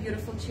গুলো খুব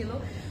বিউটিফুল ছিল।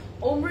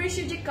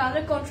 ওমরেশের যে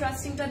colour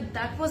কন্ট্রাস্টিংটা,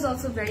 that was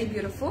also very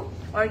beautiful.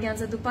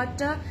 Organza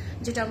dupatta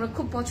যেটা আমরা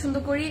খুব পছন্দ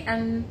করি,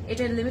 অ্যান্ড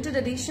এটা লিমিটেড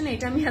এডিশন,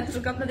 এটা আমি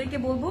এতটুকু আপনাদেরকে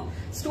বলবো।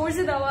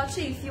 স্টোরসে দেওয়া আছে,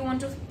 if you want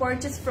to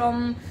purchase from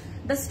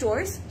the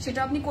stores সেটা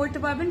আপনি করতে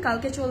পারবেন,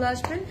 কালকে চলে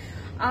আসবেন।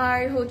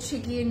 আর হচ্ছে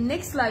গিয়ে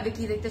নেক্সট লাইভে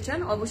কি দেখতে চান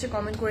অবশ্যই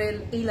কমেন্ট করে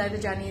এই লাইভে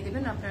জানিয়ে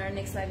দিবেন আপনারা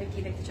নেক্সট লাইভে কি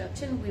দেখতে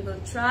চাচ্ছেন। We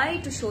will try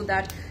to show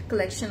that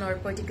collection or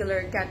particular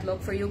catalog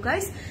for you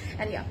guys.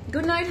 And yeah,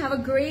 good night, have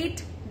a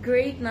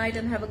great night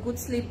and have a good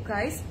sleep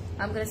guys.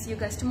 I'm gonna see you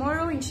guys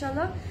tomorrow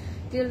inshallah.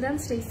 Till then,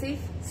 stay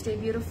safe, stay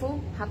beautiful,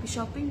 happy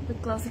shopping with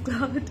Classic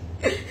Cloud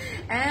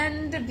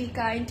and be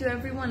kind to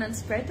everyone and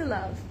spread the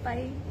love.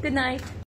 Bye, good night.